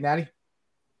 What do you think, Natty?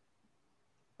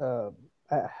 I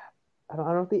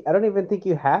don't even think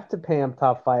you have to pay him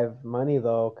top 5 money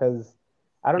though, because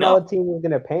I don't know what team is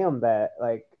gonna pay him that.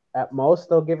 Like at most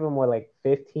they'll give him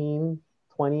 15,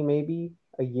 20 maybe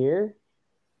a year.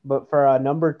 But for a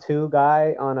number 2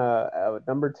 guy on a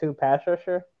number 2 pass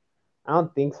rusher, I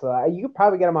don't think so. You could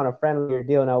probably get him on a friendlier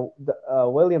deal. Now,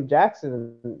 William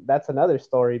Jackson, that's another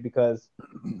story because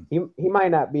he might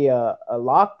not be a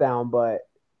lockdown, but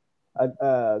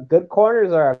good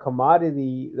corners are a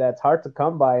commodity that's hard to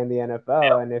come by in the NFL.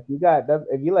 Yeah. And if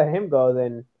you let him go,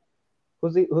 then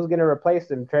who's going to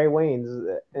replace him? Trey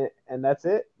Waynes, and that's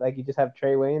it. Like you just have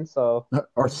Trey Waynes, so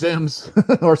or Sims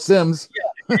or Sims.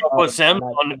 Yeah, Sims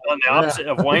on the opposite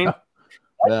of Wayne.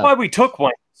 That's why we took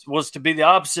Wayne, was to be the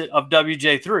opposite of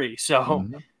WJ3. So,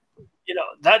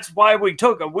 that's why we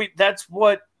took him. That's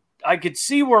what I could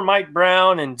see where Mike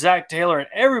Brown and Zach Taylor and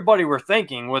everybody were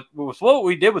thinking with what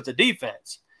we did with the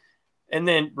defense. And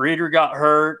then Reeder got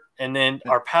hurt, and then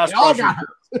our pass rushers got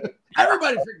hurt.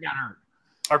 Everybody got hurt.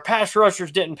 Our pass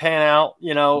rushers didn't pan out.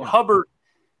 Hubbard,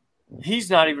 he's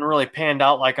not even really panned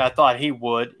out like I thought he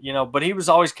would. But he was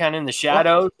always kind of in the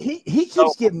shadows. He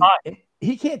keeps getting.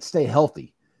 He can't stay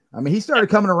healthy. I mean, he started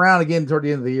coming around again toward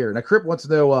the end of the year. Now, Crip wants to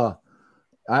know.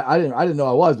 I didn't know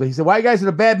I was, but he said, "Why are you guys in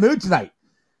a bad mood tonight?"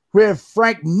 We have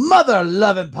Frank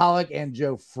Mother-loving Pollock and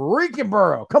Joe freaking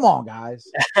Burrow. Come on, guys.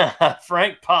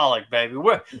 Frank Pollock, baby.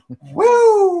 Woo!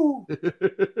 All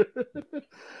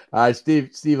right,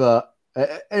 Steve.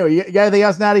 Anyway, you got anything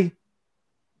else, Natty?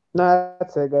 No,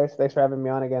 that's it, guys. Thanks for having me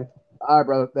on again. All right,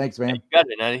 brother. Thanks, man. You got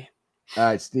it, Natty. All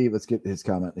right, Steve. Let's get his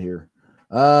comment here.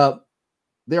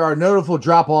 There are notable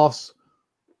drop-offs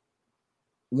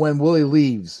when Willie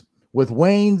leaves. With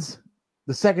Wayne's,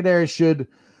 the secondary should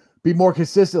be more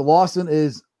consistent. Lawson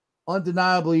is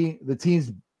undeniably the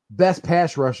team's best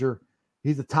pass rusher.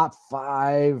 He's the top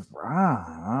 5.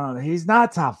 He's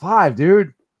not top 5,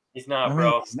 dude. He's not,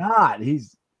 bro. He's not.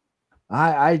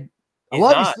 I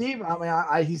love you, Steve. I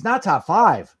mean, he's not top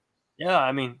 5. Yeah,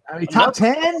 I mean, top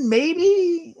 10,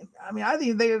 maybe. I mean, I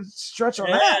think they stretch on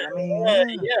that.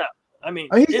 I mean,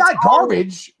 he's not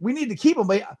garbage. We need to keep him,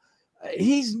 but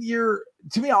he's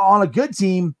to me, on a good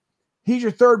team, he's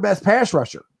your 3rd best pass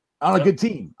rusher on a good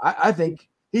team. I think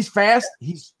he's fast.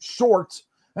 He's short.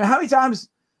 And how many times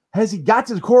has he got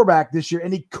to the quarterback this year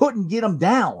and he couldn't get him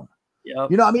down?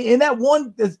 Yep. I mean, in that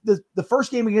one, the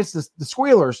first game against the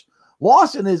Squealers,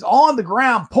 Lawson is on the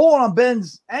ground pulling on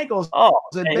Ben's ankles. Oh,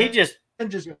 and Ben,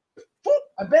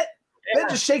 I bet Ben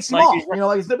just shakes him off,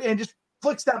 and just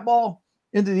flicks that ball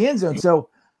into the end zone. So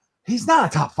he's not a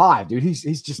top 5, dude.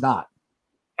 He's just not.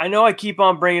 I know I keep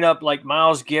on bringing up like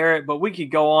Myles Garrett, but we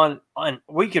could go on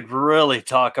we could really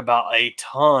talk about a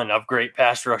ton of great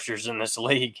pass rushers in this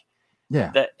league.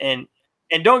 Yeah. And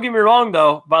don't get me wrong,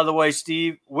 though, by the way,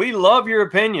 Steve, we love your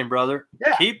opinion, brother.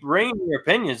 Yeah. Keep bringing your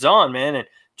opinions on, man. And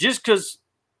just because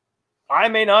I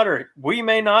may not or we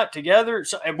may not together,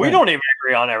 and we don't even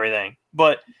agree on everything,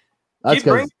 but keep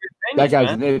bringing your opinions, that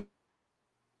guy's an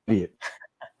idiot.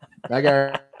 That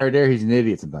guy right there, he's an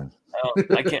idiot sometimes.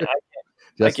 I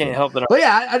can't help it. But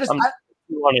yeah, I'm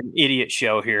on an idiot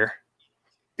show here.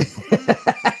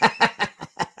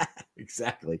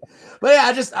 exactly. But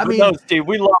yeah, I mean, no, Steve,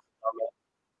 we love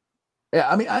yeah,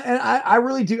 I mean, I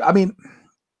really do. I mean,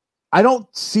 I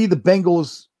don't see the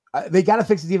Bengals. They got to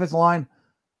fix the defensive line.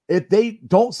 If they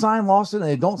don't sign Lawson and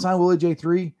they don't sign Willie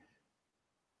J3,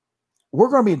 we're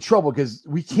going to be in trouble because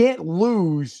we can't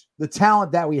lose the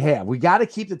talent that we have. We got to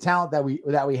keep the talent that we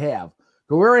have.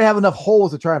 But we already have enough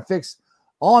holes to try and fix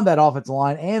on that offensive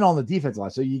line and on the defensive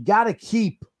line. So you got to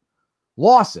keep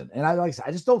Lawson. And I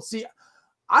just don't see.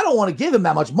 I don't want to give him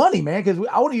that much money, man, because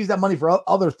I want to use that money for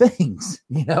other things.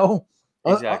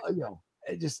 Exactly.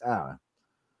 It just I don't know.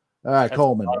 All right,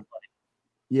 Coleman.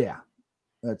 Yeah.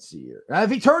 Let's see here. Now, if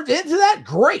he turns into that,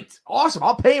 great. Awesome.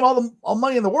 I'll pay him all the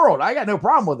money in the world. I got no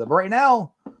problem with it. But right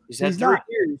now, he's had 3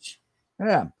 years.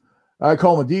 Yeah. All right,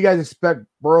 Coleman, do you guys expect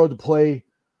Burrow to play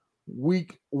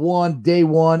week 1, day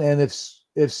 1? And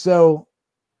if so,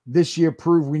 this year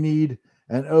prove we need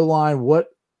an O-line. What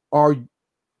are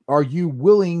you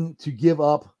willing to give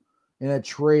up in a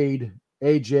trade,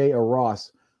 AJ or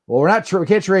Ross? Well, we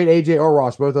can't trade AJ or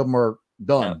Ross. Both of them are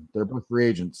done. Yeah. They're both free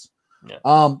agents.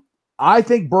 Yeah. I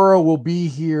think Burrow will be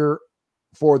here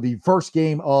for the first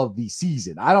game of the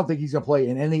season. I don't think he's going to play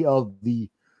in any of the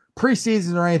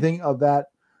preseason or anything of that.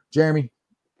 Jeremy,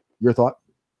 your thought?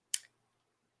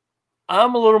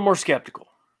 I'm a little more skeptical,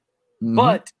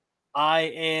 but I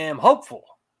am hopeful.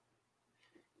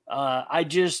 I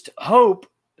just hope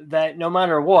that no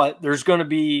matter what, there's going to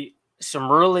be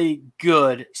some really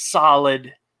good,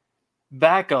 solid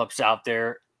backups out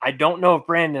there. I don't know if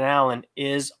Brandon Allen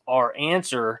is our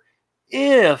answer.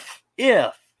 If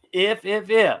I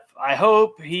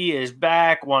hope he is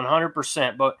back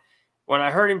 100%. But when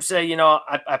I heard him say,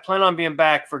 I plan on being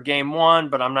back for game 1,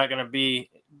 but I'm not going to be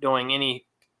doing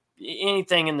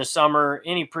anything in the summer,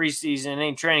 any preseason,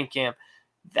 any training camp,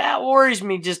 that worries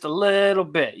me just a little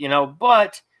bit,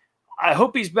 but I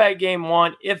hope he's back game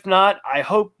 1. If not, I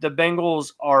hope the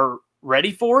Bengals are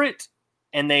ready for it.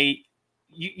 And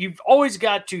you've always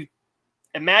got to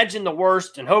imagine the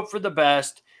worst and hope for the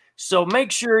best. So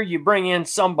make sure you bring in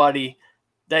somebody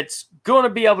that's going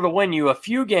to be able to win you a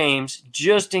few games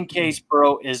just in case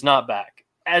Burrow is not back.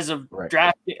 As of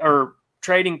drafting or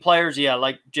trading players, yeah,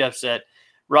 like Jeff said,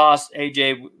 Ross,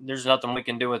 AJ, there's nothing we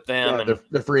can do with them. Yeah,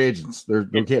 they're free agents.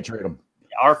 We can't trade them.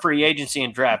 Our free agency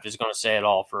and draft is going to say it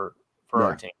all for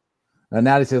our team. And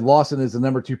now they said Lawson is the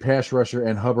number 2 pass rusher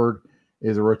and Hubbard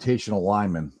is a rotational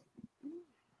lineman.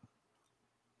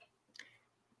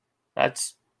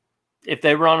 That's if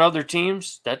they were on other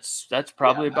teams, that's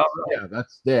probably about right.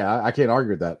 Yeah, I can't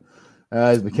argue with that.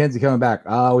 Is McKenzie coming back?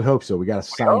 We hope so. We got to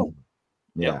sign him.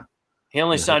 Yeah. He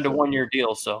only signed a 1-year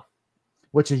deal, so.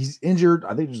 Which he's injured.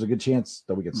 I think there's a good chance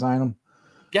that we can sign him.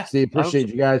 Yeah. Steve, appreciate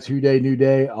you guys. Who day, new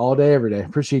day, all day, every day.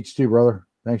 Appreciate you too, brother.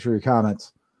 Thanks for your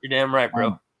comments. You're damn right,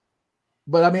 bro.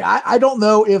 But I mean, I don't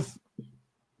know if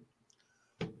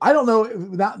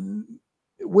that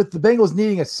with the Bengals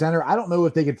needing a center, I don't know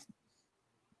if they could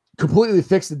completely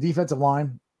fix the defensive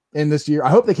line in this year. I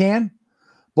hope they can,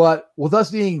 but with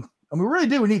us needing, we really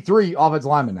do. We need 3 offensive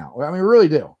linemen now. I mean, we really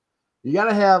do. You got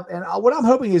to have, and what I'm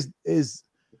hoping is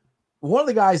one of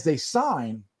the guys they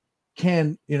sign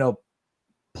can,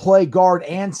 play guard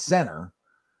and center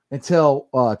until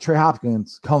Trey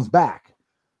Hopkins comes back.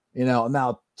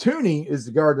 Now Tooney is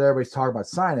the guard that everybody's talking about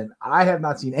signing. I have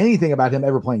not seen anything about him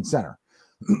ever playing center.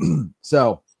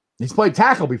 So he's played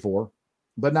tackle before,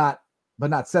 but not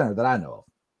center that I know of.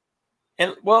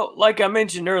 And well, like I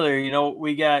mentioned earlier,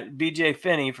 we got BJ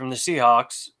Finney from the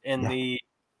Seahawks in the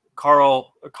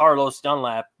Carlos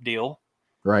Dunlap deal.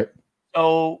 Right.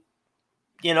 So,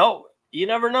 you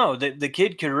never know. The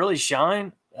kid could really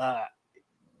shine.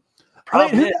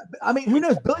 Who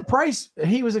knows? Billy Price,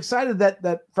 he was excited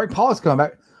that Frank Pollock's coming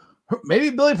back. Maybe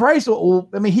Billy Price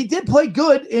he did play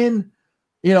good in,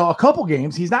 a couple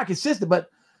games. He's not consistent, but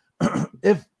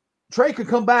if Trey could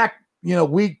come back,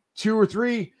 week 2 or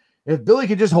 3, if Billy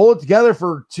could just hold it together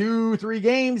for 2-3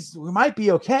 games, we might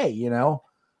be okay.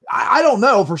 I don't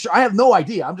know for sure. I have no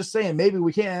idea. I'm just saying maybe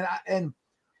we can. And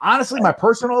honestly, my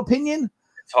personal opinion,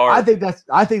 it's hard. I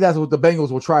think that's what the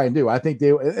Bengals will try and do. I think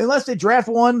unless they draft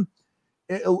one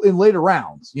in later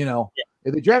rounds,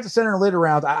 if they draft a center in later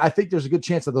rounds, I think there's a good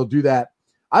chance that they'll do that.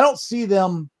 I don't see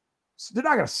them. They're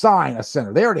not going to sign a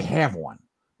center. They already have one.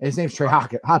 And his name's Trey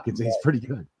Hopkins. He's pretty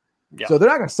good. Yeah. So they're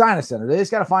not going to sign a center. They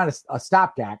just got to find a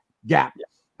stopgap gap. Yeah.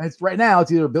 And right now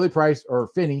it's either Billy Price or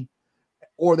Finney,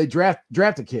 or they draft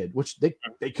a kid, which they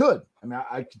could.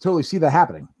 I could totally see that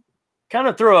happening. Kind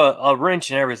of throw a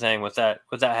wrench in everything with that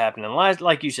happening.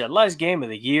 Like you said, last game of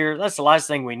the year, that's the last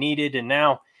thing we needed. And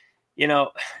now,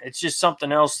 it's just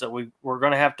something else that we're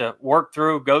going to have to work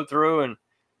through, go through, and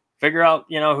figure out,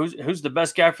 who's the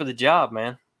best guy for the job,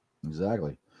 man.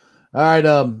 Exactly. All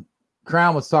right,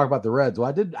 Crown, let's talk about the Reds.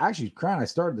 Well, Crown, I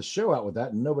started the show out with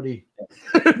that, and nobody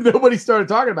started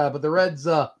talking about it. But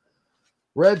the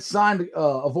Reds signed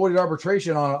avoided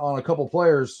arbitration on a couple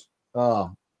players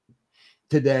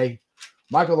today.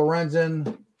 Michael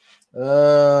Lorenzen.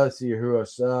 Let's see who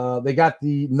else. They got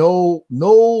the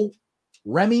Noel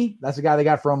Remy. That's the guy they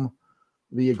got from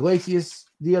the Iglesias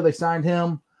deal. They signed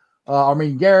him.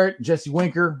 Armin Garrett, Jesse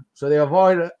Winker. So they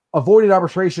avoided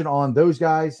arbitration on those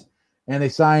guys, and they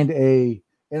signed a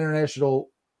international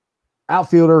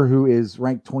outfielder who is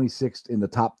ranked 26th in the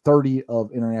top 30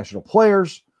 of international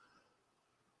players.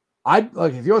 If you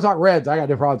want to talk Reds, I got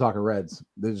no problem talking Reds.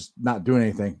 They're just not doing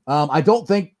anything. I don't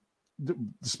think,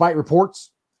 despite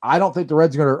reports, I don't think the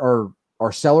Reds are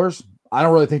sellers. I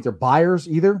don't really think they're buyers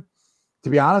either, to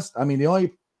be honest. I mean, the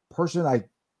only person I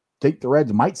think the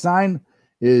Reds might sign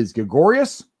is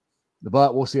Gregorius,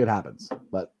 but we'll see what happens.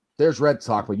 But there's Reds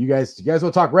talk. But you guys want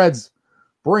to talk Reds,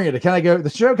 bring it.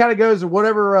 The show kind of goes to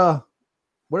whatever's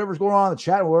going on in the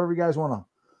chat, whatever you guys want to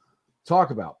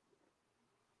talk about.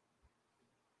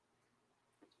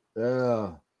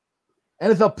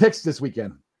 NFL picks this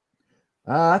weekend.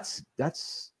 That's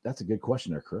a good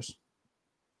question there, Chris.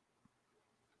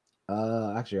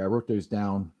 Actually, I wrote those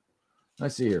down.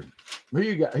 Let's see here. Who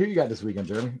you got this weekend,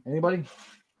 Jeremy? Anybody?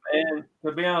 And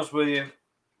to be honest with you,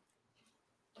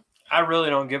 I really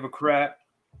don't give a crap.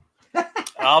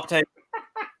 I'll take,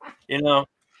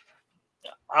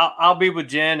 I'll be with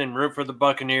Jen and root for the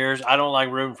Buccaneers. I don't like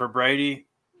rooting for Brady.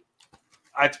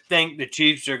 I think the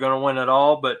Chiefs are going to win it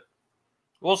all, but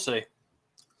we'll see.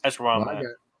 That's where I'm at.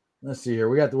 Let's see here.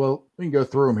 We can go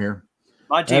through them here.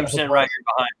 My team's sitting right here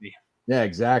behind me. Yeah,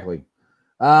 exactly.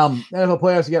 NFL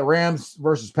playoffs, you got Rams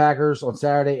versus Packers on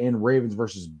Saturday and Ravens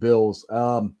versus Bills.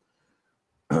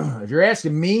 If you're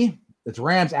asking me, it's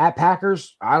Rams at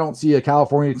Packers. I don't see a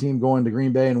California team going to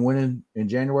Green Bay and winning in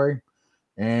January.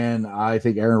 And I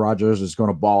think Aaron Rodgers is going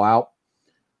to ball out.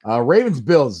 Ravens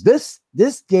Bills. This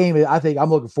game, I think I'm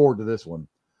looking forward to this one.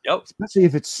 Yep. Especially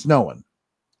if it's snowing.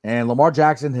 And Lamar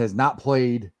Jackson has not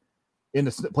played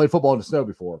football in the snow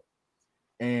before.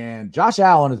 And Josh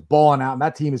Allen is balling out, and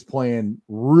that team is playing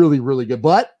really, really good.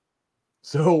 But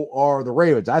so are the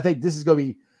Ravens. I think this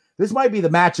might be the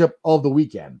matchup of the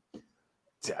weekend.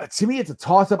 To me, it's a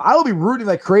toss-up. I will be rooting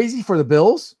like crazy for the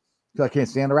Bills because I can't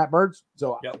stand the Ratbirds.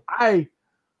 So yep. I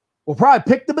will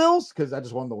probably pick the Bills because I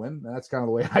just wanted to win. And that's kind of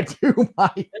the way I do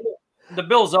my. The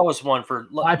Bills always won for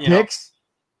my picks.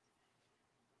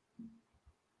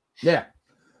 Yeah.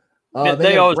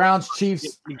 They always Browns,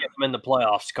 Chiefs. You get them in the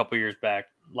playoffs a couple years back,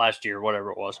 last year,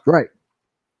 whatever it was. Right.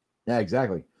 Yeah,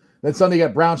 exactly. Then Sunday you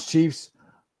got Browns, Chiefs.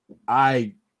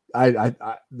 The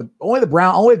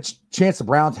only chance the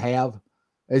Browns have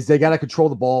is they got to control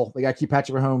the ball. They got to keep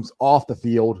Patrick Mahomes off the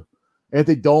field. And if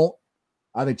they don't,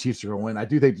 I think Chiefs are going to win. I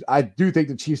do think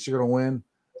the Chiefs are going to win.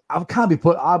 I'm kind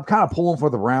of pulling for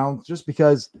the Browns just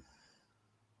because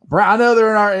I know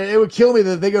they're in our. It would kill me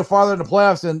that they go farther in the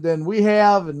playoffs than we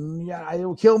have, and yeah, it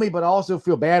would kill me. But I also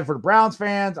feel bad for the Browns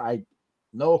fans. I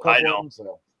know a couple of them,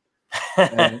 so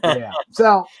yeah.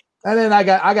 So and then I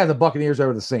got the Buccaneers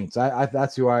over the Saints.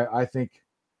 That's who I think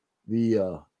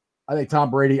I think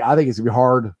Tom Brady. I think it's gonna be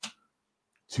hard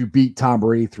to beat Tom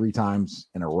Brady 3 times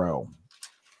in a row.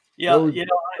 Yeah,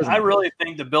 I really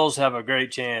think the Bills have a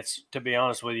great chance. To be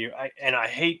honest with you, I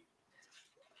hate.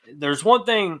 There's one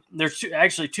thing. There's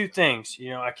two things.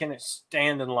 I can't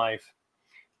stand in life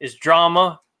is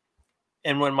drama,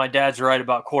 and when my dad's right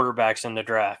about quarterbacks in the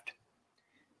draft.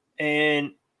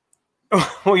 And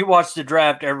we watch the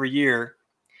draft every year,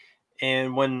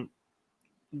 and when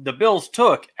the Bills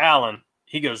took Allen,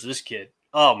 he goes, "This kid,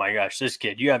 oh my gosh, this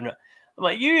kid, you have no." I'm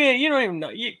like, you don't even know.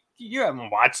 You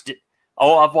haven't watched it.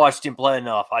 Oh, I've watched him play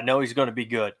enough. I know he's going to be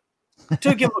good.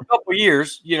 Took him a couple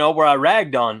years, where I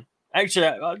ragged on. Actually,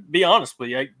 I'll be honest with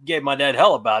you. I gave my dad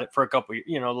hell about it for a couple,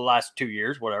 the last 2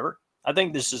 years, whatever. I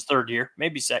think this is third year,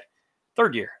 maybe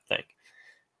third year, I think.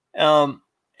 And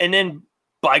then,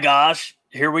 by gosh,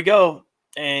 here we go.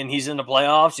 And he's in the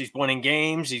playoffs. He's winning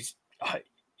games.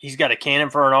 He's got a cannon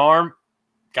for an arm.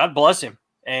 God bless him.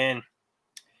 And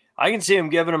I can see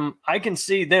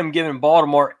them giving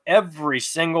Baltimore every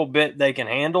single bit they can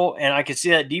handle. And I can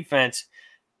see that defense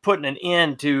putting an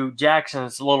end to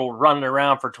Jackson's little running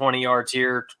around for 20 yards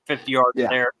here, 50 yards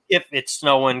there, if it's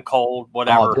snowing, cold,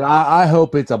 whatever. Oh, dude, I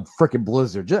hope it's a freaking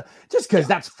blizzard. Just because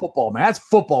that's football, man. That's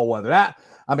football weather.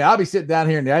 I'll be sitting down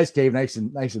here in the ice cave, nice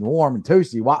and warm and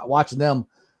toasty, watching them.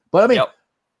 But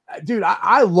dude,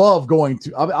 I love going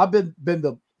to. I've been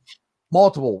to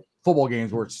multiple football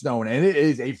games where it's snowing, and it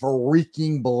is a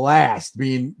freaking blast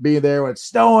being there when it's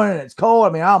snowing and it's cold. I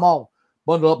mean, I'm all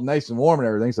bundled up nice and warm and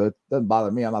everything, so it doesn't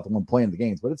bother me. I'm not the one playing the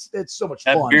games, but it's so much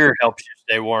That fun. beer helps you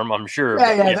stay warm, I'm sure.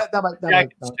 Yeah. That might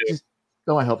Jackets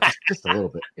help just a little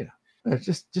bit. It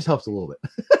just helps a little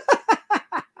bit.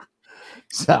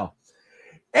 So,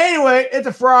 anyway, it's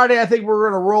a Friday. I think we're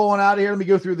going to roll on out of here. Let me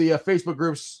go through the Facebook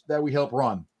groups that we help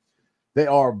run. They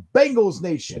are Bengals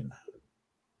Nation,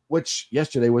 which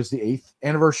yesterday was the 8th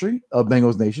anniversary of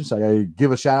Bengals Nation. So I got to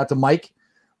give a shout out to Mike,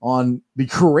 on the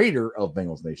creator of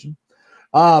Bengals Nation.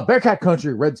 Bearcat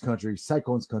Country, Reds Country,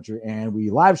 Cyclones Country, and we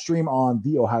live stream on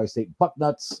the Ohio State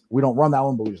Bucknuts. We don't run that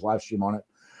one, but we just live stream on it.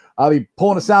 I'll be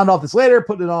pulling the sound off this later,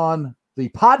 putting it on the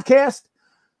podcast.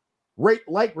 Rate,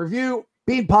 like, review,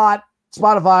 BeanPod,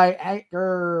 Spotify,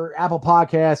 Anchor, Apple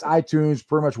Podcasts, iTunes,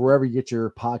 pretty much wherever you get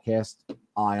your podcast,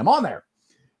 I am on there.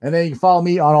 And then you can follow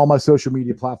me on all my social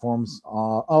media platforms,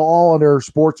 all under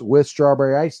Sports with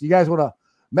Strawberry Ice. You guys want to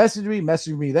message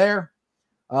me there.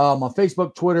 On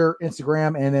Facebook, Twitter,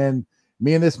 Instagram, and then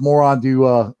me and this moron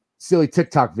do silly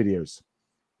TikTok videos,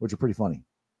 which are pretty funny.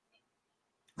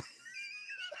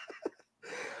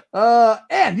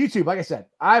 And YouTube, like I said,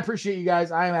 I appreciate you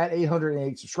guys. I am at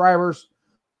 808 subscribers.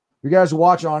 If you guys are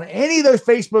watching on any of those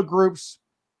Facebook groups,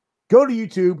 go to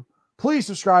YouTube. Please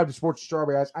subscribe to Sports with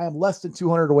Strawberry Ice. I am less than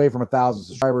 200 away from 1,000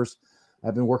 subscribers.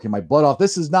 I've been working my butt off.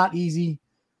 This is not easy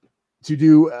to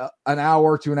do an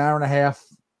hour to an hour and a half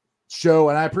show,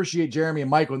 and I appreciate Jeremy and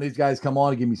Mike when these guys come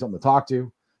on to give me something to talk to,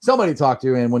 somebody to talk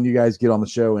to, and when you guys get on the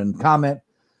show and comment,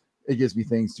 it gives me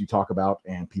things to talk about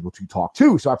and people to talk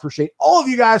to. So I appreciate all of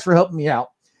you guys for helping me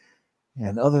out.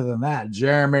 And other than that,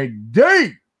 Jeremy D,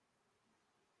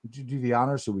 would you do the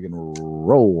honors so we can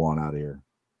roll on out of here?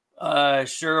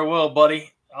 Sure will,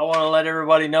 buddy. I want to let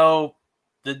everybody know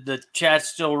that the chat's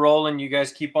still rolling. You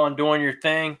guys keep on doing your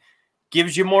thing.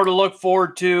 Gives you more to look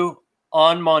forward to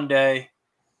on Monday.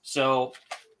 So,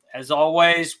 as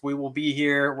always, we will be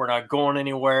here. We're not going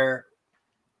anywhere.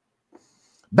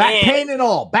 Back pain and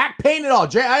all.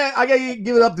 I got to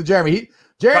give it up to Jeremy.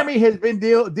 Jeremy has been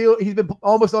he's been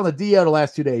almost on the DL the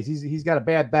last 2 days. He's got a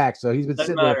bad back, so he's been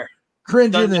sitting there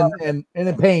cringing and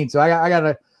in pain. So I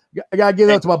gotta give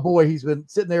it up to my boy. He's been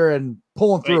sitting there and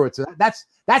pulling through it. So that's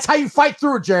how you fight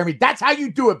through it, Jeremy. That's how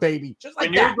you do it, baby. Just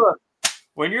like that.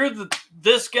 When you're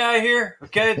this guy here,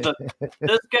 okay,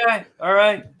 this guy, all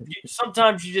right.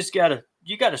 Sometimes you just gotta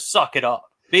suck it up.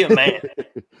 Be a man.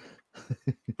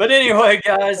 But anyway,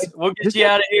 guys, we'll get you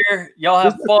out of here. Y'all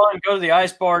have fun. Go to the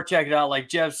Ice Bar. Check it out. Like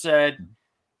Jeff said,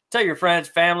 tell your friends,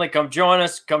 family, come join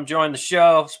us. Come join the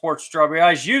show. Sports Strawberry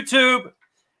Ice YouTube.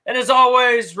 And as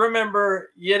always, remember,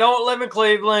 you don't live in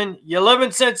Cleveland. You live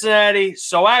in Cincinnati.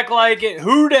 So act like it.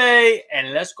 Hoo-day.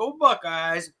 And let's go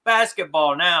Buckeyes.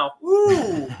 Basketball now.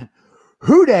 Woo!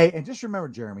 Hoo-day. And just remember,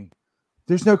 Jeremy,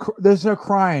 there's no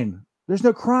crying. There's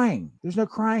no crying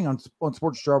on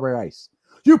Sports Strawberry Ice.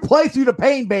 You play through the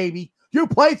pain, baby. You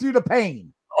play through the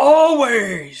pain.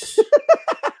 Always.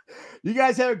 You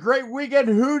guys have a great weekend.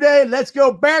 Hoo-day. Let's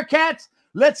go Bearcats.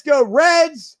 Let's go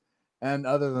Reds. And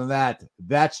other than that,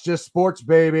 that's just sports,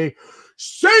 baby.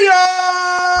 See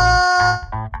ya!